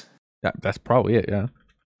robots? Yeah, that's probably it, yeah.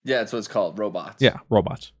 Yeah, that's what it's called, robots. Yeah,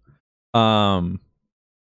 robots.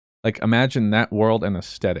 Like imagine that world and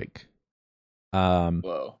aesthetic.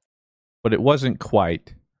 Whoa. But it wasn't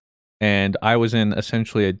quite. And I was in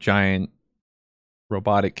essentially a giant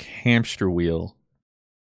robotic hamster wheel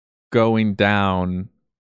going down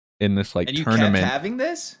in this like and you tournament. Kept having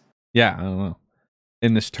this? Yeah, I don't know.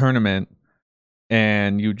 In this tournament,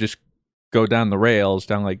 and you just go down the rails,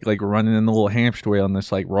 down like running in the little hamster wheel in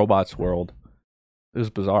this like robots world. It was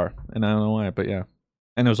bizarre, and I don't know why, but yeah.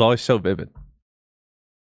 And it was always so vivid.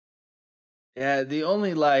 Yeah, the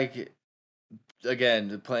only again,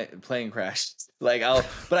 the plane crash. But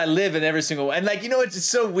I live in every single one. And it's just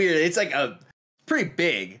so weird. It's like a pretty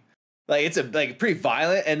big. Like it's pretty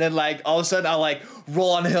violent, and then all of a sudden I'll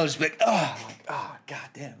roll on the hill and just be like, oh god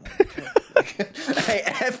damn.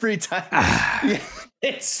 Every time.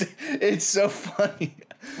 It's so funny.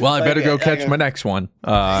 Well, I better go catch my next one.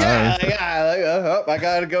 I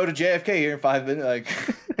gotta go to JFK here in 5 minutes.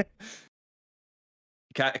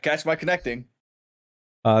 Catch my connecting.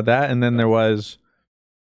 That, and then there was,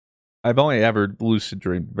 I've only ever lucid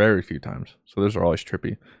dreamed very few times, so those are always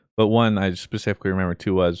trippy. But one I specifically remember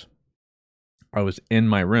too was, I was in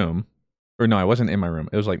my room, or no, I wasn't in my room.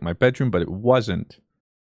 It was like my bedroom, but it wasn't.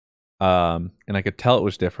 And I could tell it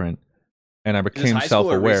was different, and I became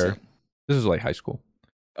self-aware. This is like high school.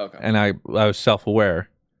 Okay. And I was self-aware,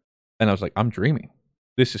 and I was like, I'm dreaming.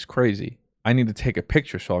 This is crazy. I need to take a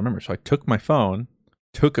picture. So I remember. So I took my phone,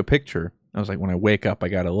 took a picture. I was like, when I wake up, I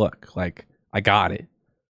gotta look. I got it.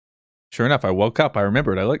 Sure enough, I woke up. I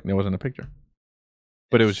remembered. I looked, and there wasn't a picture.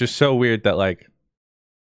 But it was just so weird that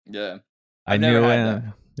yeah, I knew.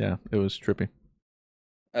 Yeah, it was trippy.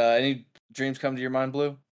 Any dreams come to your mind,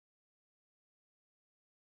 Blue?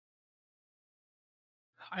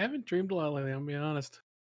 I haven't dreamed a lot lately, I'm being honest.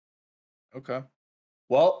 Okay.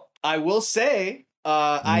 Well, I will say,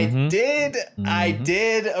 I did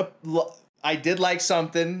like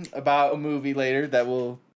something about a movie later that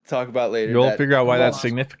we'll talk about later. You'll figure out why that's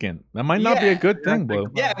significant. That might not be a good thing, Blue.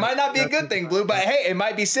 Yeah, it might not be a good thing, Blue, but hey, it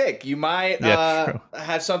might be sick. You might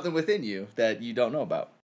have something within you that you don't know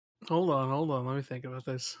about. Hold on. Let me think about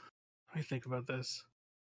this. When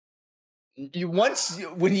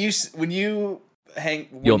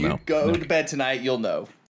you go to bed tonight, you'll know.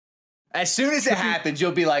 As soon as it happens,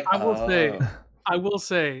 you'll be like, I will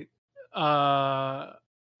say,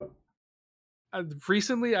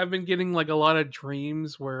 recently I've been getting a lot of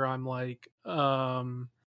dreams where I'm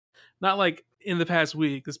not in the past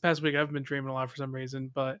week. This past week I've been dreaming a lot for some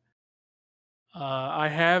reason, but I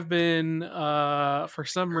have been for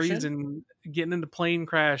some reason getting into plane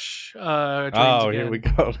crash dreams again. Here we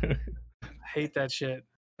go. I hate that shit.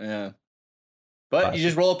 Yeah. But you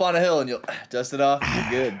just roll up on a hill and you'll dust it off. You're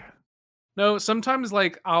good. No, sometimes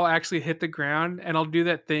I'll actually hit the ground and I'll do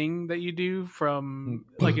that thing that you do from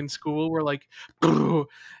in school where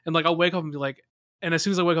and I'll wake up and be like, and as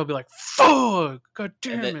soon as I wake up I'll be like, fuck, god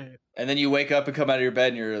damn it. And then you wake up and come out of your bed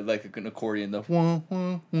and you're like an accordion though.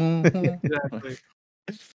 Exactly.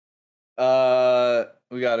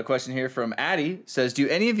 We got a question here from Addie. Says, do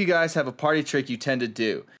any of you guys have a party trick you tend to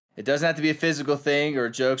do? It doesn't have to be a physical thing or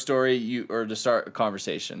a joke story or to start a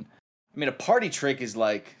conversation. I mean, a party trick is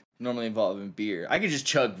like normally involving beer. I could just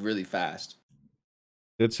chug really fast.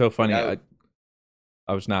 It's so funny. I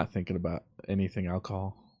was not thinking about anything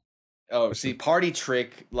alcohol. Oh, see, party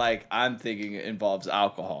trick, like I'm thinking it involves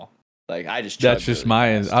alcohol. Like I just chug that's just really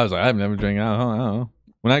my. fast. I was like, I've never drank alcohol. I don't know.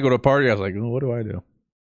 When I go to a party, I was like, what do I do?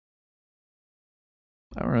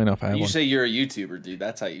 I don't really know if I have You one. say you're a YouTuber, dude.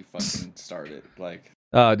 That's how you fucking started. Like,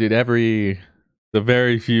 Dude, the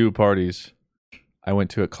very few parties I went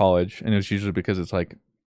to at college, and it was usually because it's like,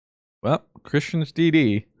 well, Christian's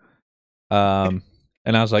DD. And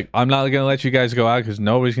I was like, I'm not gonna let you guys go out because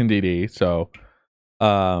nobody's gonna DD. So,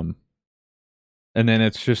 and then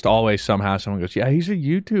it's just always somehow someone goes, yeah, he's a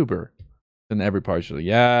YouTuber. And every party's like,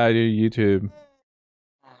 yeah, I do YouTube.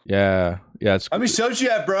 Yeah, it's how many subs you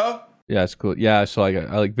have, bro? Yeah, it's cool. Yeah, so like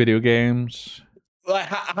I like video games. Like,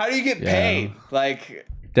 how do you get paid? Like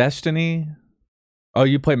Destiny. Oh,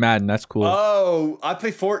 you play Madden? That's cool. Oh, I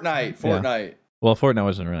play Fortnite. Yeah. Well, Fortnite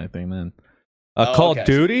wasn't really a thing then. Call of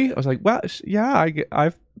Duty. I was like, well,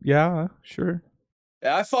 yeah, sure.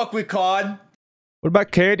 Yeah, I fuck with COD. What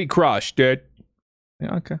about Candy Crush, dude?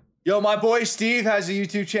 Yeah, okay. Yo, my boy Steve has a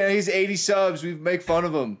YouTube channel. He's 80 subs. We make fun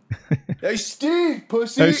of him. Hey, Steve,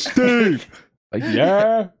 pussy. Hey, Steve. Like,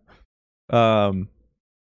 yeah. I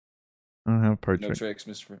don't have a part No tricks,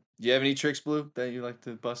 Mr. Do you have any tricks, Blue, that you like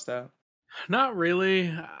to bust out? Not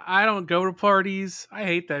really. I don't go to parties. I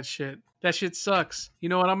hate that shit. That shit sucks. You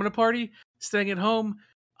know what? I'm gonna party, staying at home,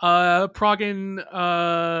 progging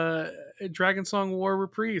Dragon Song War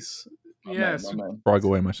Reprise. Yes. Frog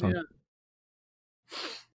away, my son.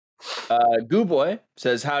 Yeah. Goo Boy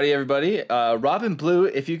says, howdy everybody. Robin Blue,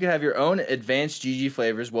 if you could have your own advanced GG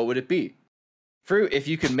flavors, what would it be? Fruit, if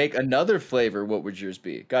you could make another flavor, what would yours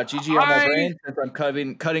be? Got GG on my brain since I'm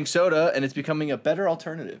cutting soda, and it's becoming a better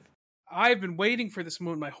alternative. I've been waiting for this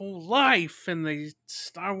moment my whole life, and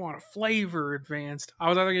I want a flavor advanced. I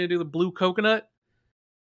was either going to do the blue coconut.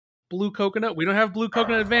 We don't have blue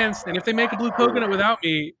coconut advanced, and if they make a blue coconut without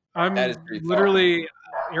me, I'm literally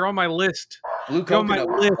you're on my list. Blue coconut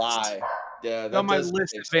would fly. Yeah, on my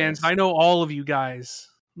list advanced. I know all of you guys.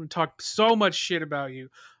 I'm going to talk so much shit about you.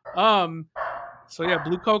 So yeah,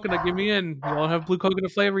 blue coconut, get me in. You don't have blue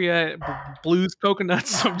coconut flavor yet. Blue's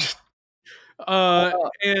coconuts. I'm just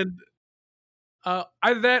and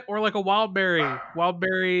either that or like a wild berry, like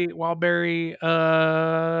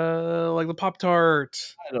the Pop-Tart.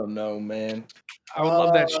 I don't know, man. I would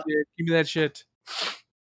love that shit. Give me that shit.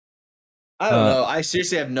 I don't know. I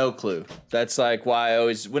seriously have no clue. That's like why I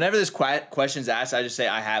always, whenever this question's asked, I just say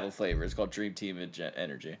I have a flavor. It's called Dream Team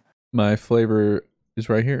Energy. My flavor is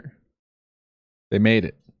right here. They made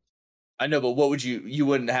it. I know, but what would you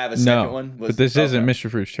wouldn't have a second one? But this isn't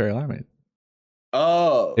Mr. Fruit's Cherry Lemonade.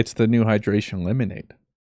 Oh. It's the new hydration lemonade.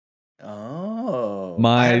 Oh.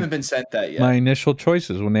 I haven't been sent that yet. My initial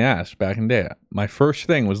choices when they asked back in the day, my first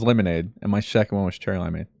thing was lemonade, and my second one was cherry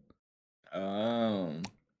lemonade. Oh.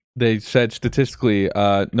 They said statistically,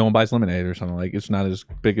 no one buys lemonade or something. Like, it's not as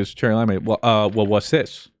big as cherry lemonade. Well, what's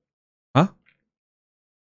this? Huh?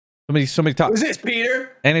 Somebody talk. What's this,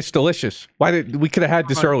 Peter? And it's delicious. We could have had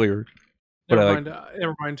this earlier? Never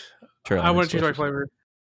mind. I want to change my flavor.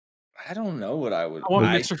 I don't know what I would. I want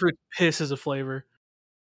Mr. Fruit's piss as a flavor.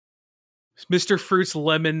 Mr. Fruit's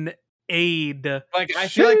lemonade. Like, I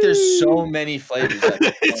feel like there's so many flavors at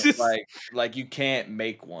this point. Like you can't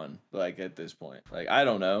make one like at this point. Like, I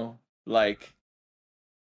don't know. Like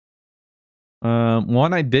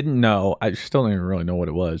one I didn't know. I still didn't really know what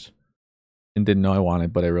it was. And didn't know I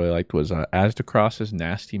wanted, but I really liked was Asdacross's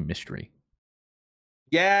Nasty Mystery.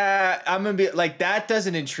 Yeah, I'm gonna be like, that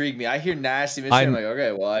doesn't intrigue me. I hear Nasty Mystery. I'm like,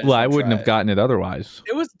 okay, well, I wouldn't have gotten it otherwise.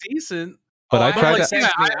 It was decent, but I tried.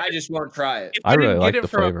 I just won't try it. I really like the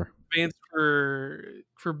flavor.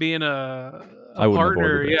 For being a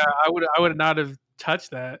partner, yeah, I would not have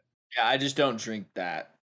touched that. Yeah, I just don't drink that.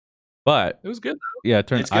 But it was good though. Yeah,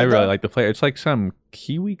 I really like the flavor. It's like some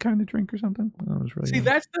kiwi kind of drink or something. It was really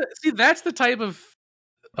that's the type of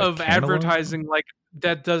advertising like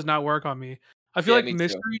that does not work on me. I feel like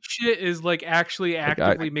mystery shit is like actually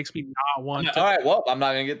actively makes me not want to. All right, well, I'm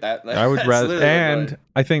not gonna get that. I would rather, and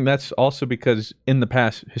I think that's also because in the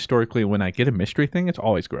past, historically, when I get a mystery thing, it's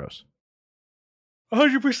always gross.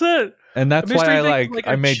 100%. And that's why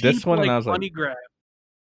I made this one, and I was like,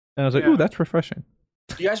 ooh, that's refreshing.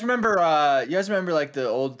 You guys remember like the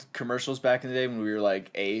old commercials back in the day when we were like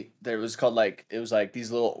 8? There was called like, it was like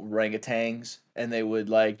these little orangutans, and they would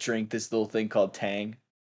like drink this little thing called Tang,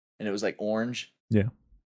 and it was like orange. Yeah.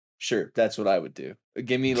 Sure, that's what I would do.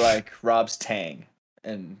 Give me like Rob's Tang,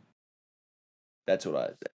 and That's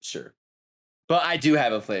what sure. But I do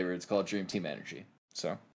have a flavor. It's called Dream Team Energy.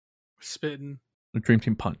 So spitting. The Dream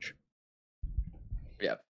Team Punch.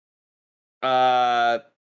 Yeah.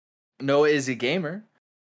 Noah is a gamer.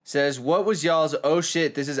 Says, what was y'all's oh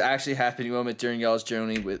shit, this is actually happening moment during y'all's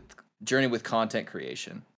journey with content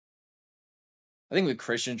creation? I think when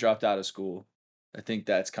Christian dropped out of school, I think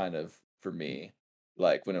that's kind of for me,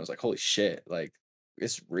 like when it was like, holy shit, like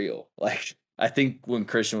it's real. Like I think when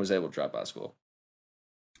Christian was able to drop out of school.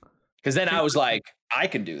 Because then I was like, I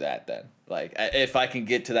can do that then. Like if I can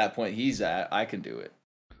get to that point he's at, I can do it.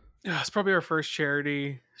 Yeah, it's probably our first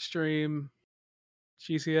charity stream.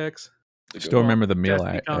 GCX. Still remember the meal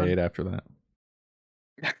I ate after that.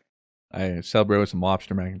 I celebrated with some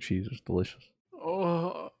lobster mac and cheese. It was delicious.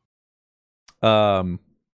 Oh. I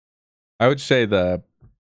would say that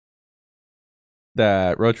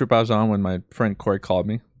road trip I was on when my friend Corey called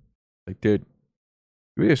me. Like, dude,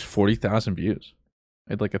 we has 40,000 views.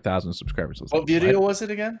 I had like 1,000 subscribers. What video was it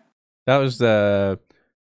again? That was the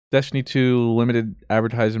Destiny 2 limited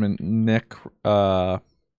advertisement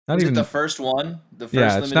Was it the first one?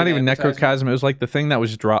 Yeah, it's not even Necrochasm. It was like the thing that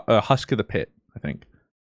was Husk of the Pit, I think.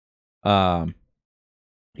 Yeah,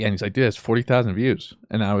 and he's like, dude, it's 40,000 views.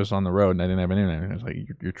 And I was on the road and I didn't have internet. And I was like,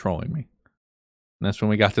 you're trolling me. And that's when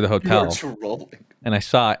we got to the hotel. You're trolling. And I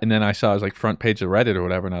saw it, and then I saw it was like front page of Reddit or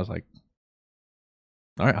whatever, and I was like,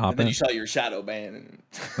 all right, hop and then in. you saw your shadow ban.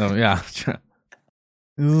 Oh, yeah.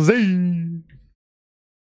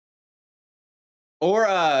 Or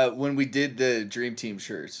when we did the Dream Team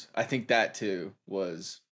shirts, I think that too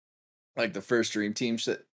was like the first Dream Team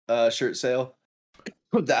shirt sale.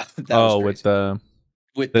 that was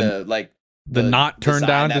with the not turned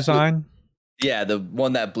down design. Yeah, the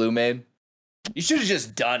one that Blue made. You should have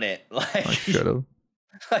just done it. Like I should have.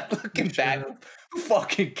 Like looking back, who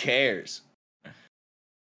fucking cares?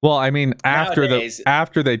 Well, I mean, after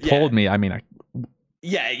they told me, I mean,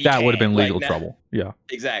 that would have been legal trouble. Yeah,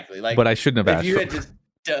 exactly. Like, but I shouldn't have asked. You had just,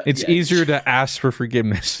 it's easier to ask for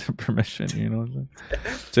forgiveness and permission. You know,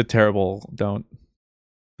 it's a terrible. Don't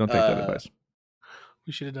take that advice.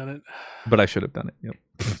 We should have done it. But I should have done it. Yep.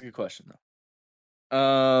 That's a good question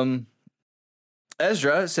though.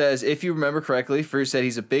 Ezra says, if you remember correctly, Fruit said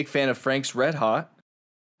he's a big fan of Frank's Red Hot.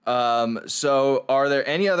 So are there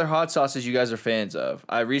any other hot sauces you guys are fans of?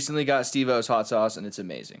 I recently got Steve-O's hot sauce and it's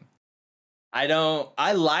amazing.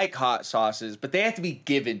 I like hot sauces, but they have to be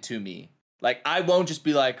given to me. Like, I won't just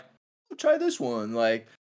be like, try this one. Like,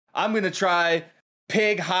 I'm going to try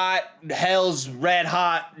Pig Hot, Hell's Red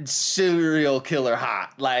Hot, Serial Killer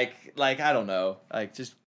Hot. Like, I don't know. Like,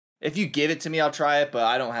 just, if you give it to me, I'll try it, but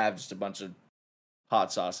I don't have just a bunch of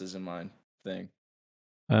hot sauces in my thing.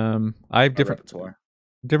 I have different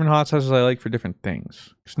hot sauces I like for different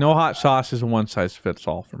things. Because no hot sauce is a one size fits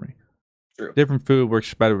all for me. True. Different food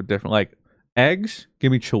works better with different. Like eggs,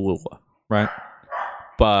 give me Cholula, right?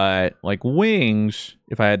 But like wings,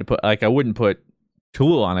 if I had to put, like I wouldn't put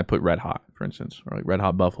Cholula on. I put Red Hot, for instance, or like Red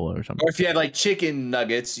Hot Buffalo or something. Or if you have like chicken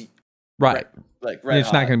nuggets, right? Like Red it's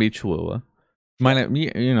Hot. not going to be Cholula.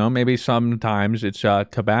 Maybe sometimes it's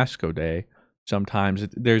Tabasco Day. Sometimes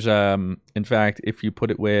there's in fact, if you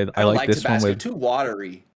put it with, I like this Tabasco, one with too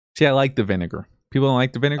watery. See, I like the vinegar. People don't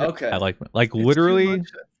like the vinegar. Okay, I like literally.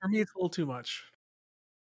 For me, it's a little too much.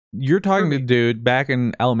 You're talking to dude back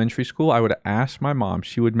in elementary school. I would ask my mom.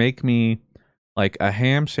 She would make me like a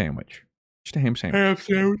ham sandwich, just a ham sandwich.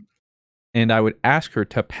 And I would ask her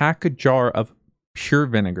to pack a jar of pure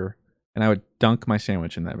vinegar, and I would dunk my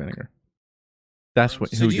sandwich in that vinegar. That's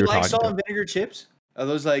what. So who do you you're like talking salt to. and vinegar chips? Are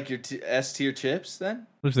those like your S tier chips then?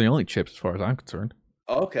 Those are the only chips as far as I'm concerned.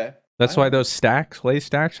 Oh, okay. That's why those Lay's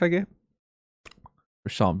stacks I get are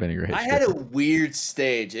salt and vinegar hits. I had a weird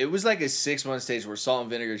stage. It was like a 6-month stage where salt and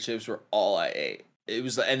vinegar chips were all I ate. It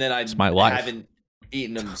was, and then my life. haven't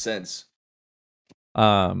eaten them since.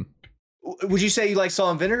 Would you say you like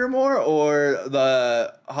salt and vinegar more or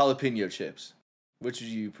the jalapeno chips? Which would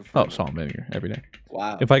you prefer? Oh, salt and vinegar every day.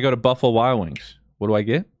 Wow. If I go to Buffalo Wild Wings, what do I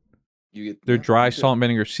get? You get their dry salt and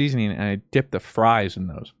vinegar seasoning, and I dip the fries in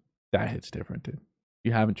those. That hits different, dude.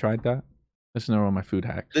 You haven't tried that? That's another one of my food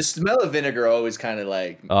hacks. The smell of vinegar always kind of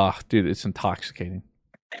like. Oh, dude, it's intoxicating.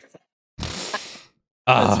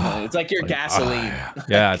 It's like your gasoline.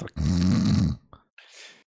 Yeah. It's like,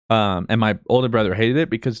 and my older brother hated it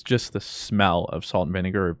because just the smell of salt and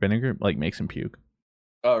vinegar like makes him puke.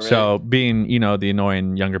 Oh, really? So being, the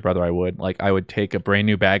annoying younger brother I would take a brand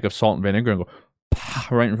new bag of salt and vinegar and go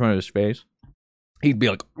right in front of his face. He'd be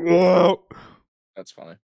like, whoa. That's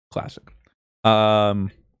funny. Classic.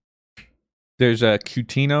 There's a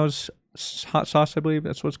Cutino's hot sauce, I believe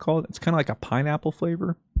that's what it's called. It's kind of like a pineapple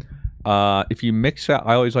flavor. If you mix that,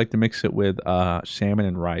 I always like to mix it with salmon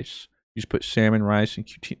and rice. You just put salmon, rice, and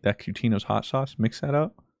that Cutino's hot sauce. Mix that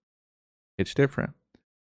up. It's different.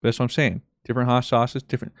 But that's what I'm saying. Different hot sauces,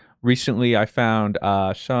 different. Recently, I found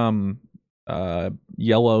some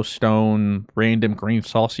Yellowstone random green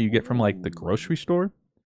salsa you get from like the grocery store,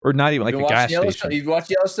 or not even like a gas station. You've watched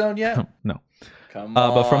Yellowstone yet? No. Come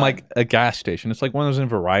on. But from like a gas station. It's like one of those in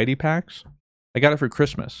variety packs. I got it for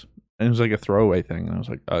Christmas, and it was like a throwaway thing, and I was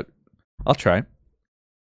like, I'll try.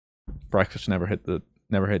 Breakfast never hit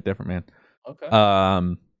different, man.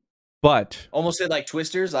 Okay. But almost said like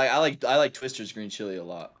Twisters. I like Twisters green chili a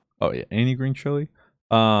lot. Oh yeah, any green chili.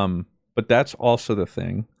 But that's also the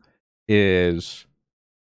thing is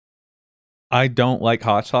I don't like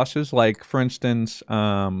hot sauces. Like for instance,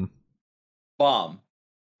 Bomb.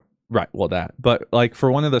 Right, well that. But like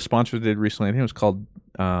for one of the sponsors we did recently, I think it was called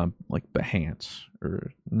like Behance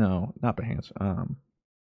or no, not Behance.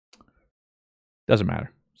 Doesn't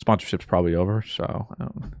matter. Sponsorship's probably over, so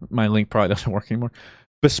my link probably doesn't work anymore.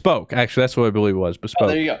 Bespoke, actually, that's what I believe it was. Bespoke. Oh,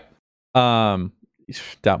 there you go.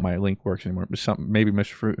 Doubt my link works anymore. Maybe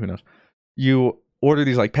Mr. Fruit, who knows? You order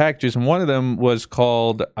these like packages, and one of them was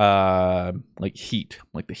called like Heat,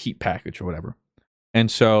 like the Heat package or whatever. And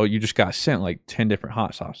so you just got sent like 10 different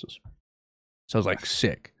hot sauces. So I was like,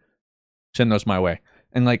 sick. Send those my way.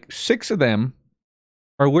 And like 6 of them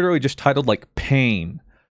are literally just titled like pain,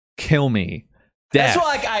 kill me, death.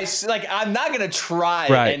 That's why I'm not gonna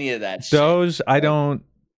try any of that shit. Those I don't.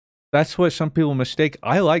 That's what some people mistake.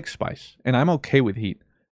 I like spice, and I'm okay with heat,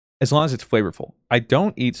 as long as it's flavorful. I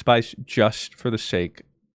don't eat spice just for the sake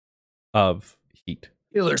of heat.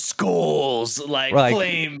 Killer skulls, like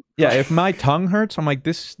flame. Yeah, if my tongue hurts, I'm like,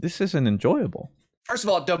 this isn't enjoyable. First of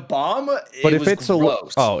all, the bomb. But if was it's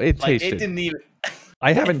gross. it tasted. It didn't even.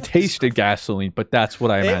 I haven't tasted gasoline, but that's what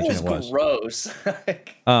I imagine it was. Gross.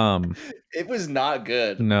 It was not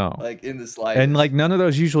good. No, like in the slightest. And like none of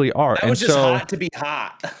those usually are. That was just hot to be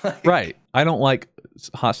hot. Right. I don't like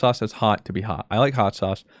hot sauce that's hot to be hot. I like hot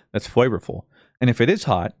sauce that's flavorful. And if it is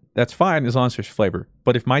hot, that's fine as long as there's flavor.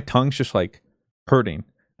 But if my tongue's just like hurting,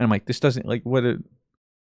 and I'm like, this doesn't like what it.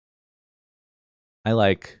 I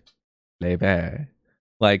like leve,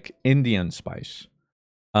 like Indian spice.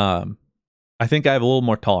 I think I have a little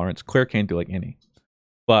more tolerance. Claire can't do like any,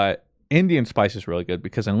 but Indian spice is really good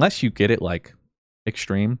because unless you get it like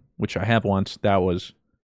extreme, which I have once, that was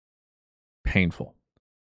painful.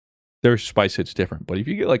 Their spice hits different, but if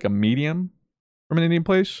you get like a medium from an Indian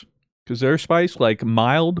place, because their spice like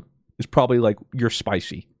mild is probably like you're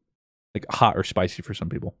spicy, like hot or spicy for some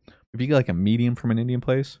people. If you get like a medium from an Indian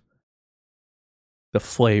place, the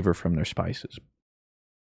flavor from their spices,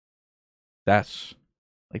 that's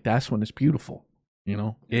when it's beautiful, you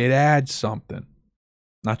know? It adds something,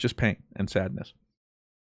 not just pain and sadness.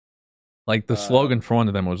 Like the slogan for one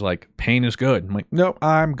of them was like, pain is good. I'm like, nope,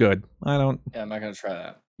 I'm good. I don't. Yeah, I'm not going to try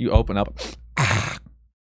that. You open up.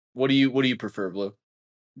 What do you prefer, Blue?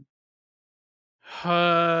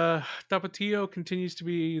 Tapatio continues to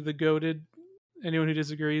be the goated. Anyone who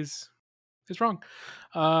disagrees is wrong.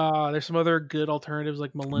 There's some other good alternatives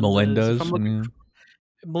like Melinda's.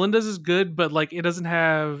 Melinda's is good, but like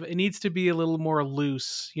it needs to be a little more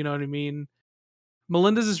loose. You know what I mean?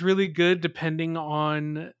 Melinda's is really good depending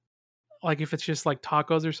on like if it's just like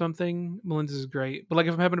tacos or something. Melinda's is great, but like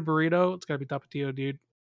if I'm having a burrito, it's gotta be Tapatio, dude.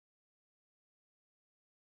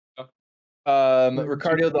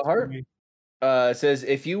 Ricardo the Heart says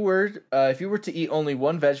if you were to eat only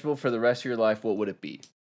one vegetable for the rest of your life, what would it be?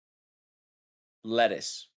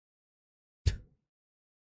 Lettuce.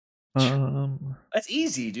 That's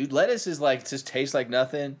easy, dude. Lettuce is like just tastes like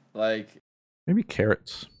nothing. Like maybe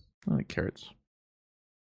carrots. I like carrots.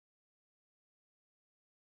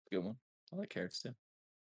 Good one. I like carrots too.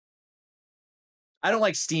 I don't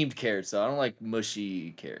like steamed carrots though. I don't like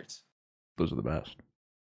mushy carrots. Those are the best.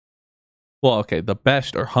 Well, okay, the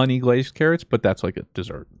best are honey glazed carrots, but that's like a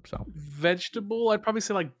dessert. So vegetable, I'd probably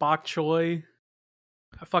say like bok choy.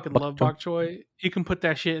 I fucking love bok choy. You can put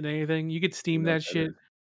that shit in anything. You could steam that shit.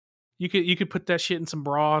 You could put that shit in some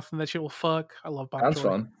broth, and that shit will fuck. I love bok choy. Sounds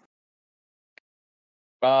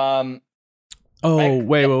fun. Oh,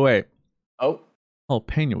 wait. Oh,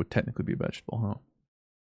 jalapeno would technically be a vegetable, huh?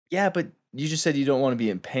 Yeah, but you just said you don't want to be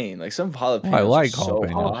in pain. Like some jalapenos. I like jalapeno.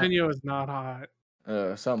 So jalapeno is not hot.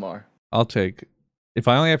 Some are. I'll take. If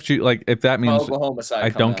I only have to, like, if that means Oklahoma side I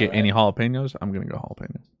don't get right? any jalapenos, I'm gonna go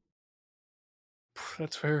jalapeno.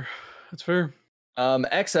 That's fair. That's fair.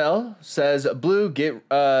 XL says, Blue, get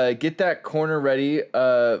that corner ready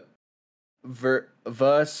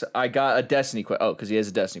Vus, I got a Destiny question. Oh, because he has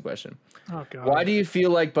a Destiny question. Oh god. Why do you feel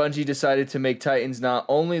like Bungie decided to make Titans not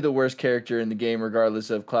only the worst character in the game, regardless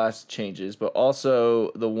of class changes, but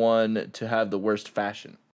also the one to have the worst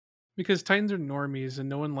fashion? Because Titans are normies, and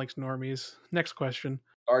no one likes normies. Next question.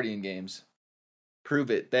 Guardian games. Prove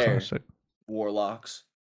it there. Classic. Warlocks.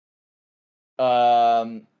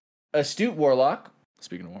 Astute Warlock,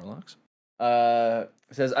 speaking of warlocks,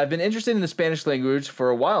 says, I've been interested in the Spanish language for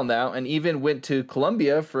a while now and even went to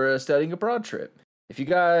Colombia for a studying abroad trip. If you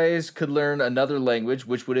guys could learn another language,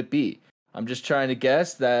 which would it be? I'm just trying to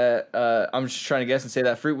guess and say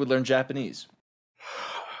that Fruit would learn Japanese.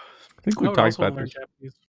 I think we talked about this.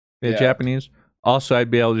 Japanese. Yeah, Japanese. Also,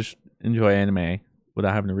 I'd be able to just enjoy anime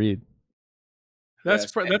without having to read.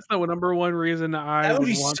 That's the number one reason that would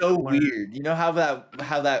be want so to learn. weird. You know how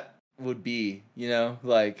that would be. You know,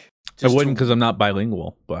 like I wouldn't because I'm not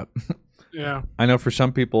bilingual, but yeah, I know for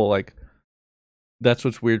some people, like that's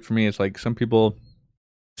what's weird for me. Is like some people,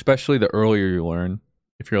 especially the earlier you learn,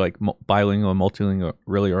 if you're like bilingual, multilingual,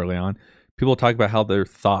 really early on, people talk about how their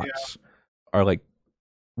thoughts are like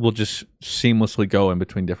will just seamlessly go in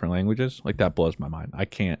between different languages. Like that blows my mind. I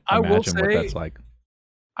can't imagine what that's like.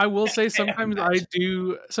 I will say sometimes I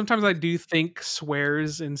do think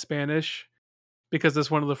swears in Spanish because that's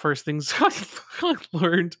one of the first things I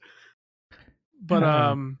learned. But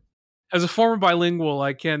as a former bilingual,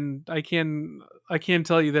 I can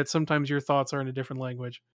tell you that sometimes your thoughts are in a different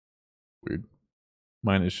language. Weird.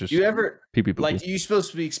 Mine is just you ever pee-pee-poo-poo. like you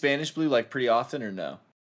supposed to speak Spanish, Blue, like pretty often or no?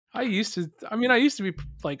 I used to be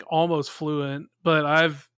like almost fluent, but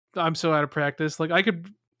I'm so out of practice. Like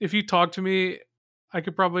if you talk to me, I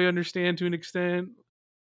could probably understand to an extent,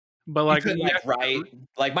 but like, write.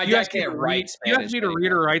 Like my dad can't write Spanish. You asked me to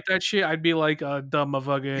read or write that shit, I'd be like dumb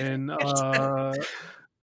fucking.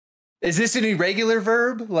 Is this an irregular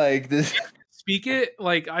verb? Like this? Speak it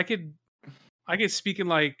like I could speak in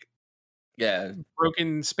like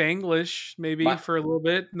broken Spanglish maybe for a little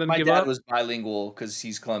bit, and then my give dad up. was bilingual because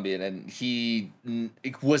he's Colombian, and he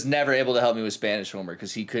was never able to help me with Spanish homework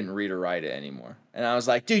because he couldn't read or write it anymore. And I was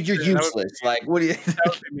like, dude, you're useless. Like, what do you?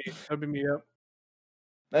 That would be me. Yep.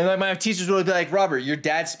 And like my teachers would be like, Robert, your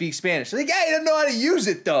dad speaks Spanish. Like, yeah, he doesn't know how to use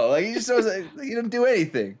it though. Like, he just knows he doesn't do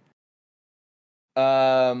anything.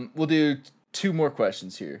 We'll do 2 more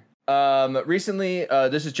questions here. Recently,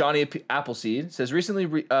 this is Johnny Appleseed says recently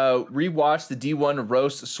rewatched the D1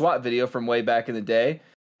 roast SWAT video from way back in the day.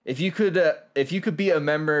 If you could be a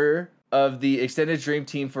member of the extended dream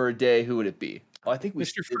team for a day, who would it be? Oh, I think we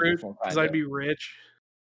Mr. Fruit, because I'd be rich.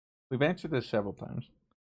 We've answered this several times.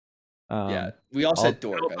 Yeah, we all said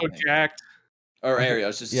Dork. Also jacked. Or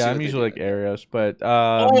Arios. Just I'm usually like Arios, but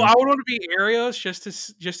I would want to be Arios just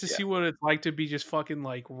to see what it's like to be just fucking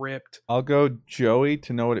like ripped. I'll go Joey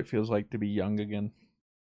to know what it feels like to be young again.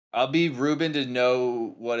 I'll be Ruben to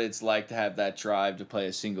know what it's like to have that drive to play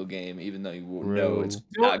a single game, even though you know it's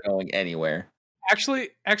not going anywhere. Actually,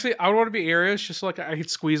 I would want to be Arios just so like I could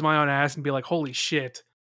squeeze my own ass and be like, holy shit,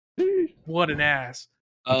 what an ass.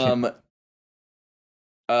 Oh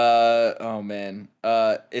man.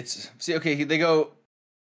 They go.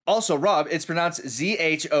 Also, Rob, it's pronounced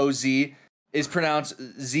ZHOZ. Is pronounced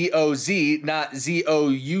ZOZ, not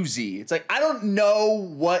ZOUZ. It's like I don't know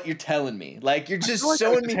what you're telling me. Like you're just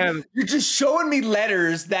showing me. You're just showing me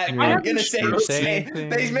letters that are gonna say the same.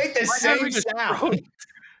 They make the same sound.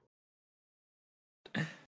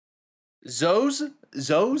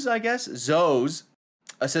 Zoes, I guess. Zoes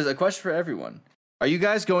says a question for everyone. Are you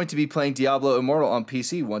guys going to be playing Diablo Immortal on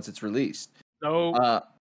PC once it's released? No.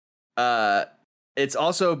 It's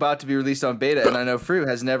also about to be released on beta, and I know Fruit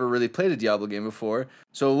has never really played a Diablo game before,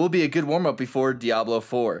 so it will be a good warm-up before Diablo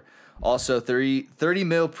 4. Also, 30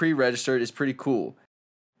 mil pre-registered is pretty cool.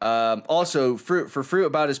 Also, Fruit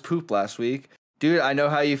about his poop last week. Dude, I know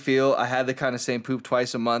how you feel. I had the kind of same poop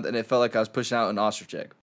twice a month, and it felt like I was pushing out an ostrich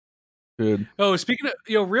egg. Good. Oh, speaking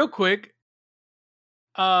of, real quick,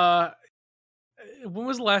 when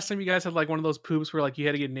was the last time you guys had like one of those poops where like you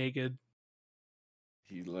had to get naked?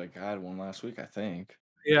 I had one last week, I think.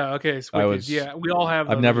 Yeah. Okay. Yeah, we all have.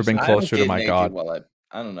 I've never been closer to my god.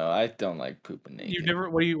 I don't know. I don't like pooping naked. You've never.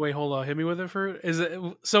 Wait, hold on. Hit me with it for. Is it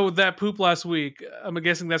so that poop last week? I'm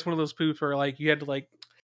guessing that's one of those poops where like you had to like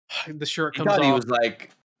the shirt comes off. He was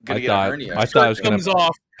like gonna get a hernia. I thought I was gonna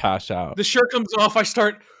pass out. The shirt comes off. I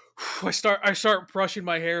start brushing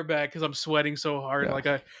my hair back because I'm sweating so hard. Yeah. Like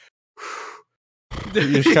I.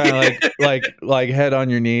 You're just kind of like head on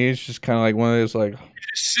your knees, just kind of like one of those like.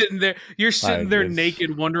 You're sitting there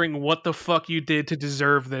naked, wondering what the fuck you did to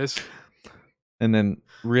deserve this. And then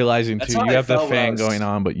realizing too, you have the fan going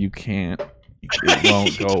on, but you can't. It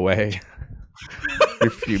won't go away. You're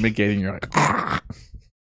fumigating. You're like,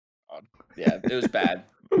 yeah, it was bad.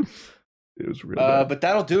 It was real bad. But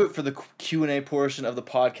that'll do it for the Q&A portion of the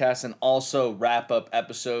podcast, and also wrap up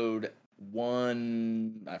episode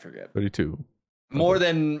 1. I forget. 32. More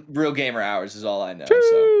than Real Gamer Hours is all I know.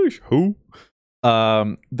 Sheesh, who?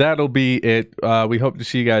 That'll be it. We hope to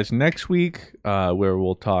see you guys next week, where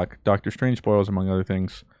we'll talk Doctor Strange spoils, among other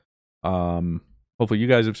things. Hopefully you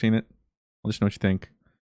guys have seen it. Let us know what you think.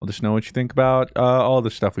 Let us know what you think about all the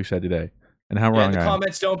stuff we said today and how wrong I am. The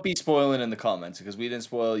comments, don't be spoiling in the comments, because we didn't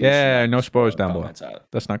spoil you. Yeah, no spoilers down below.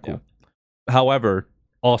 That's not cool. Yeah. However,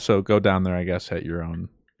 also go down there, I guess, at your own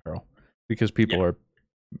peril, because people are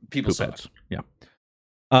people heads. Yeah.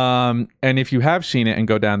 And if you have seen it and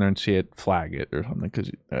go down there and see it, flag it or something,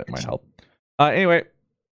 because that might help. Anyway,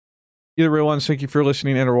 you're the real ones. Thank you for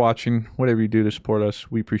listening and or watching. Whatever you do to support us,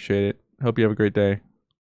 we appreciate it. Hope you have a great day.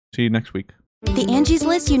 See you next week. The Angie's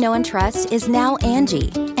List you know and trust is now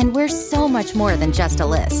Angie, and we're so much more than just a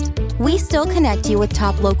list. We still connect you with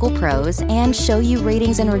top local pros and show you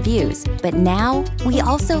ratings and reviews, but now we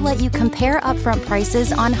also let you compare upfront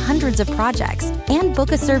prices on hundreds of projects and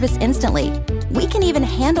book a service instantly. We can even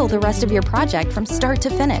handle the rest of your project from start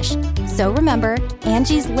to finish. So remember,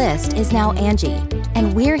 Angie's List is now Angie,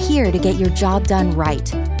 and we're here to get your job done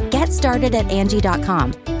right. Get started at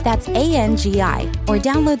Angie.com. That's ANGI, or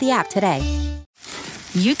download the app today.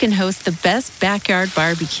 You can host the best backyard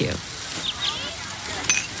barbecue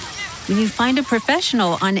when you find a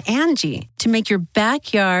professional on Angie to make your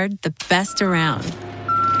backyard the best around.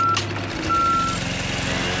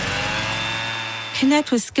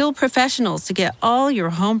 Connect with skilled professionals to get all your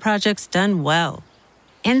home projects done well.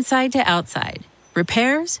 Inside to outside,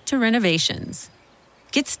 repairs to renovations.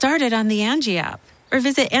 Get started on the Angie app or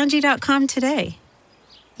visit Angie.com today.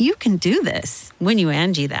 You can do this when you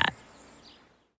Angie that.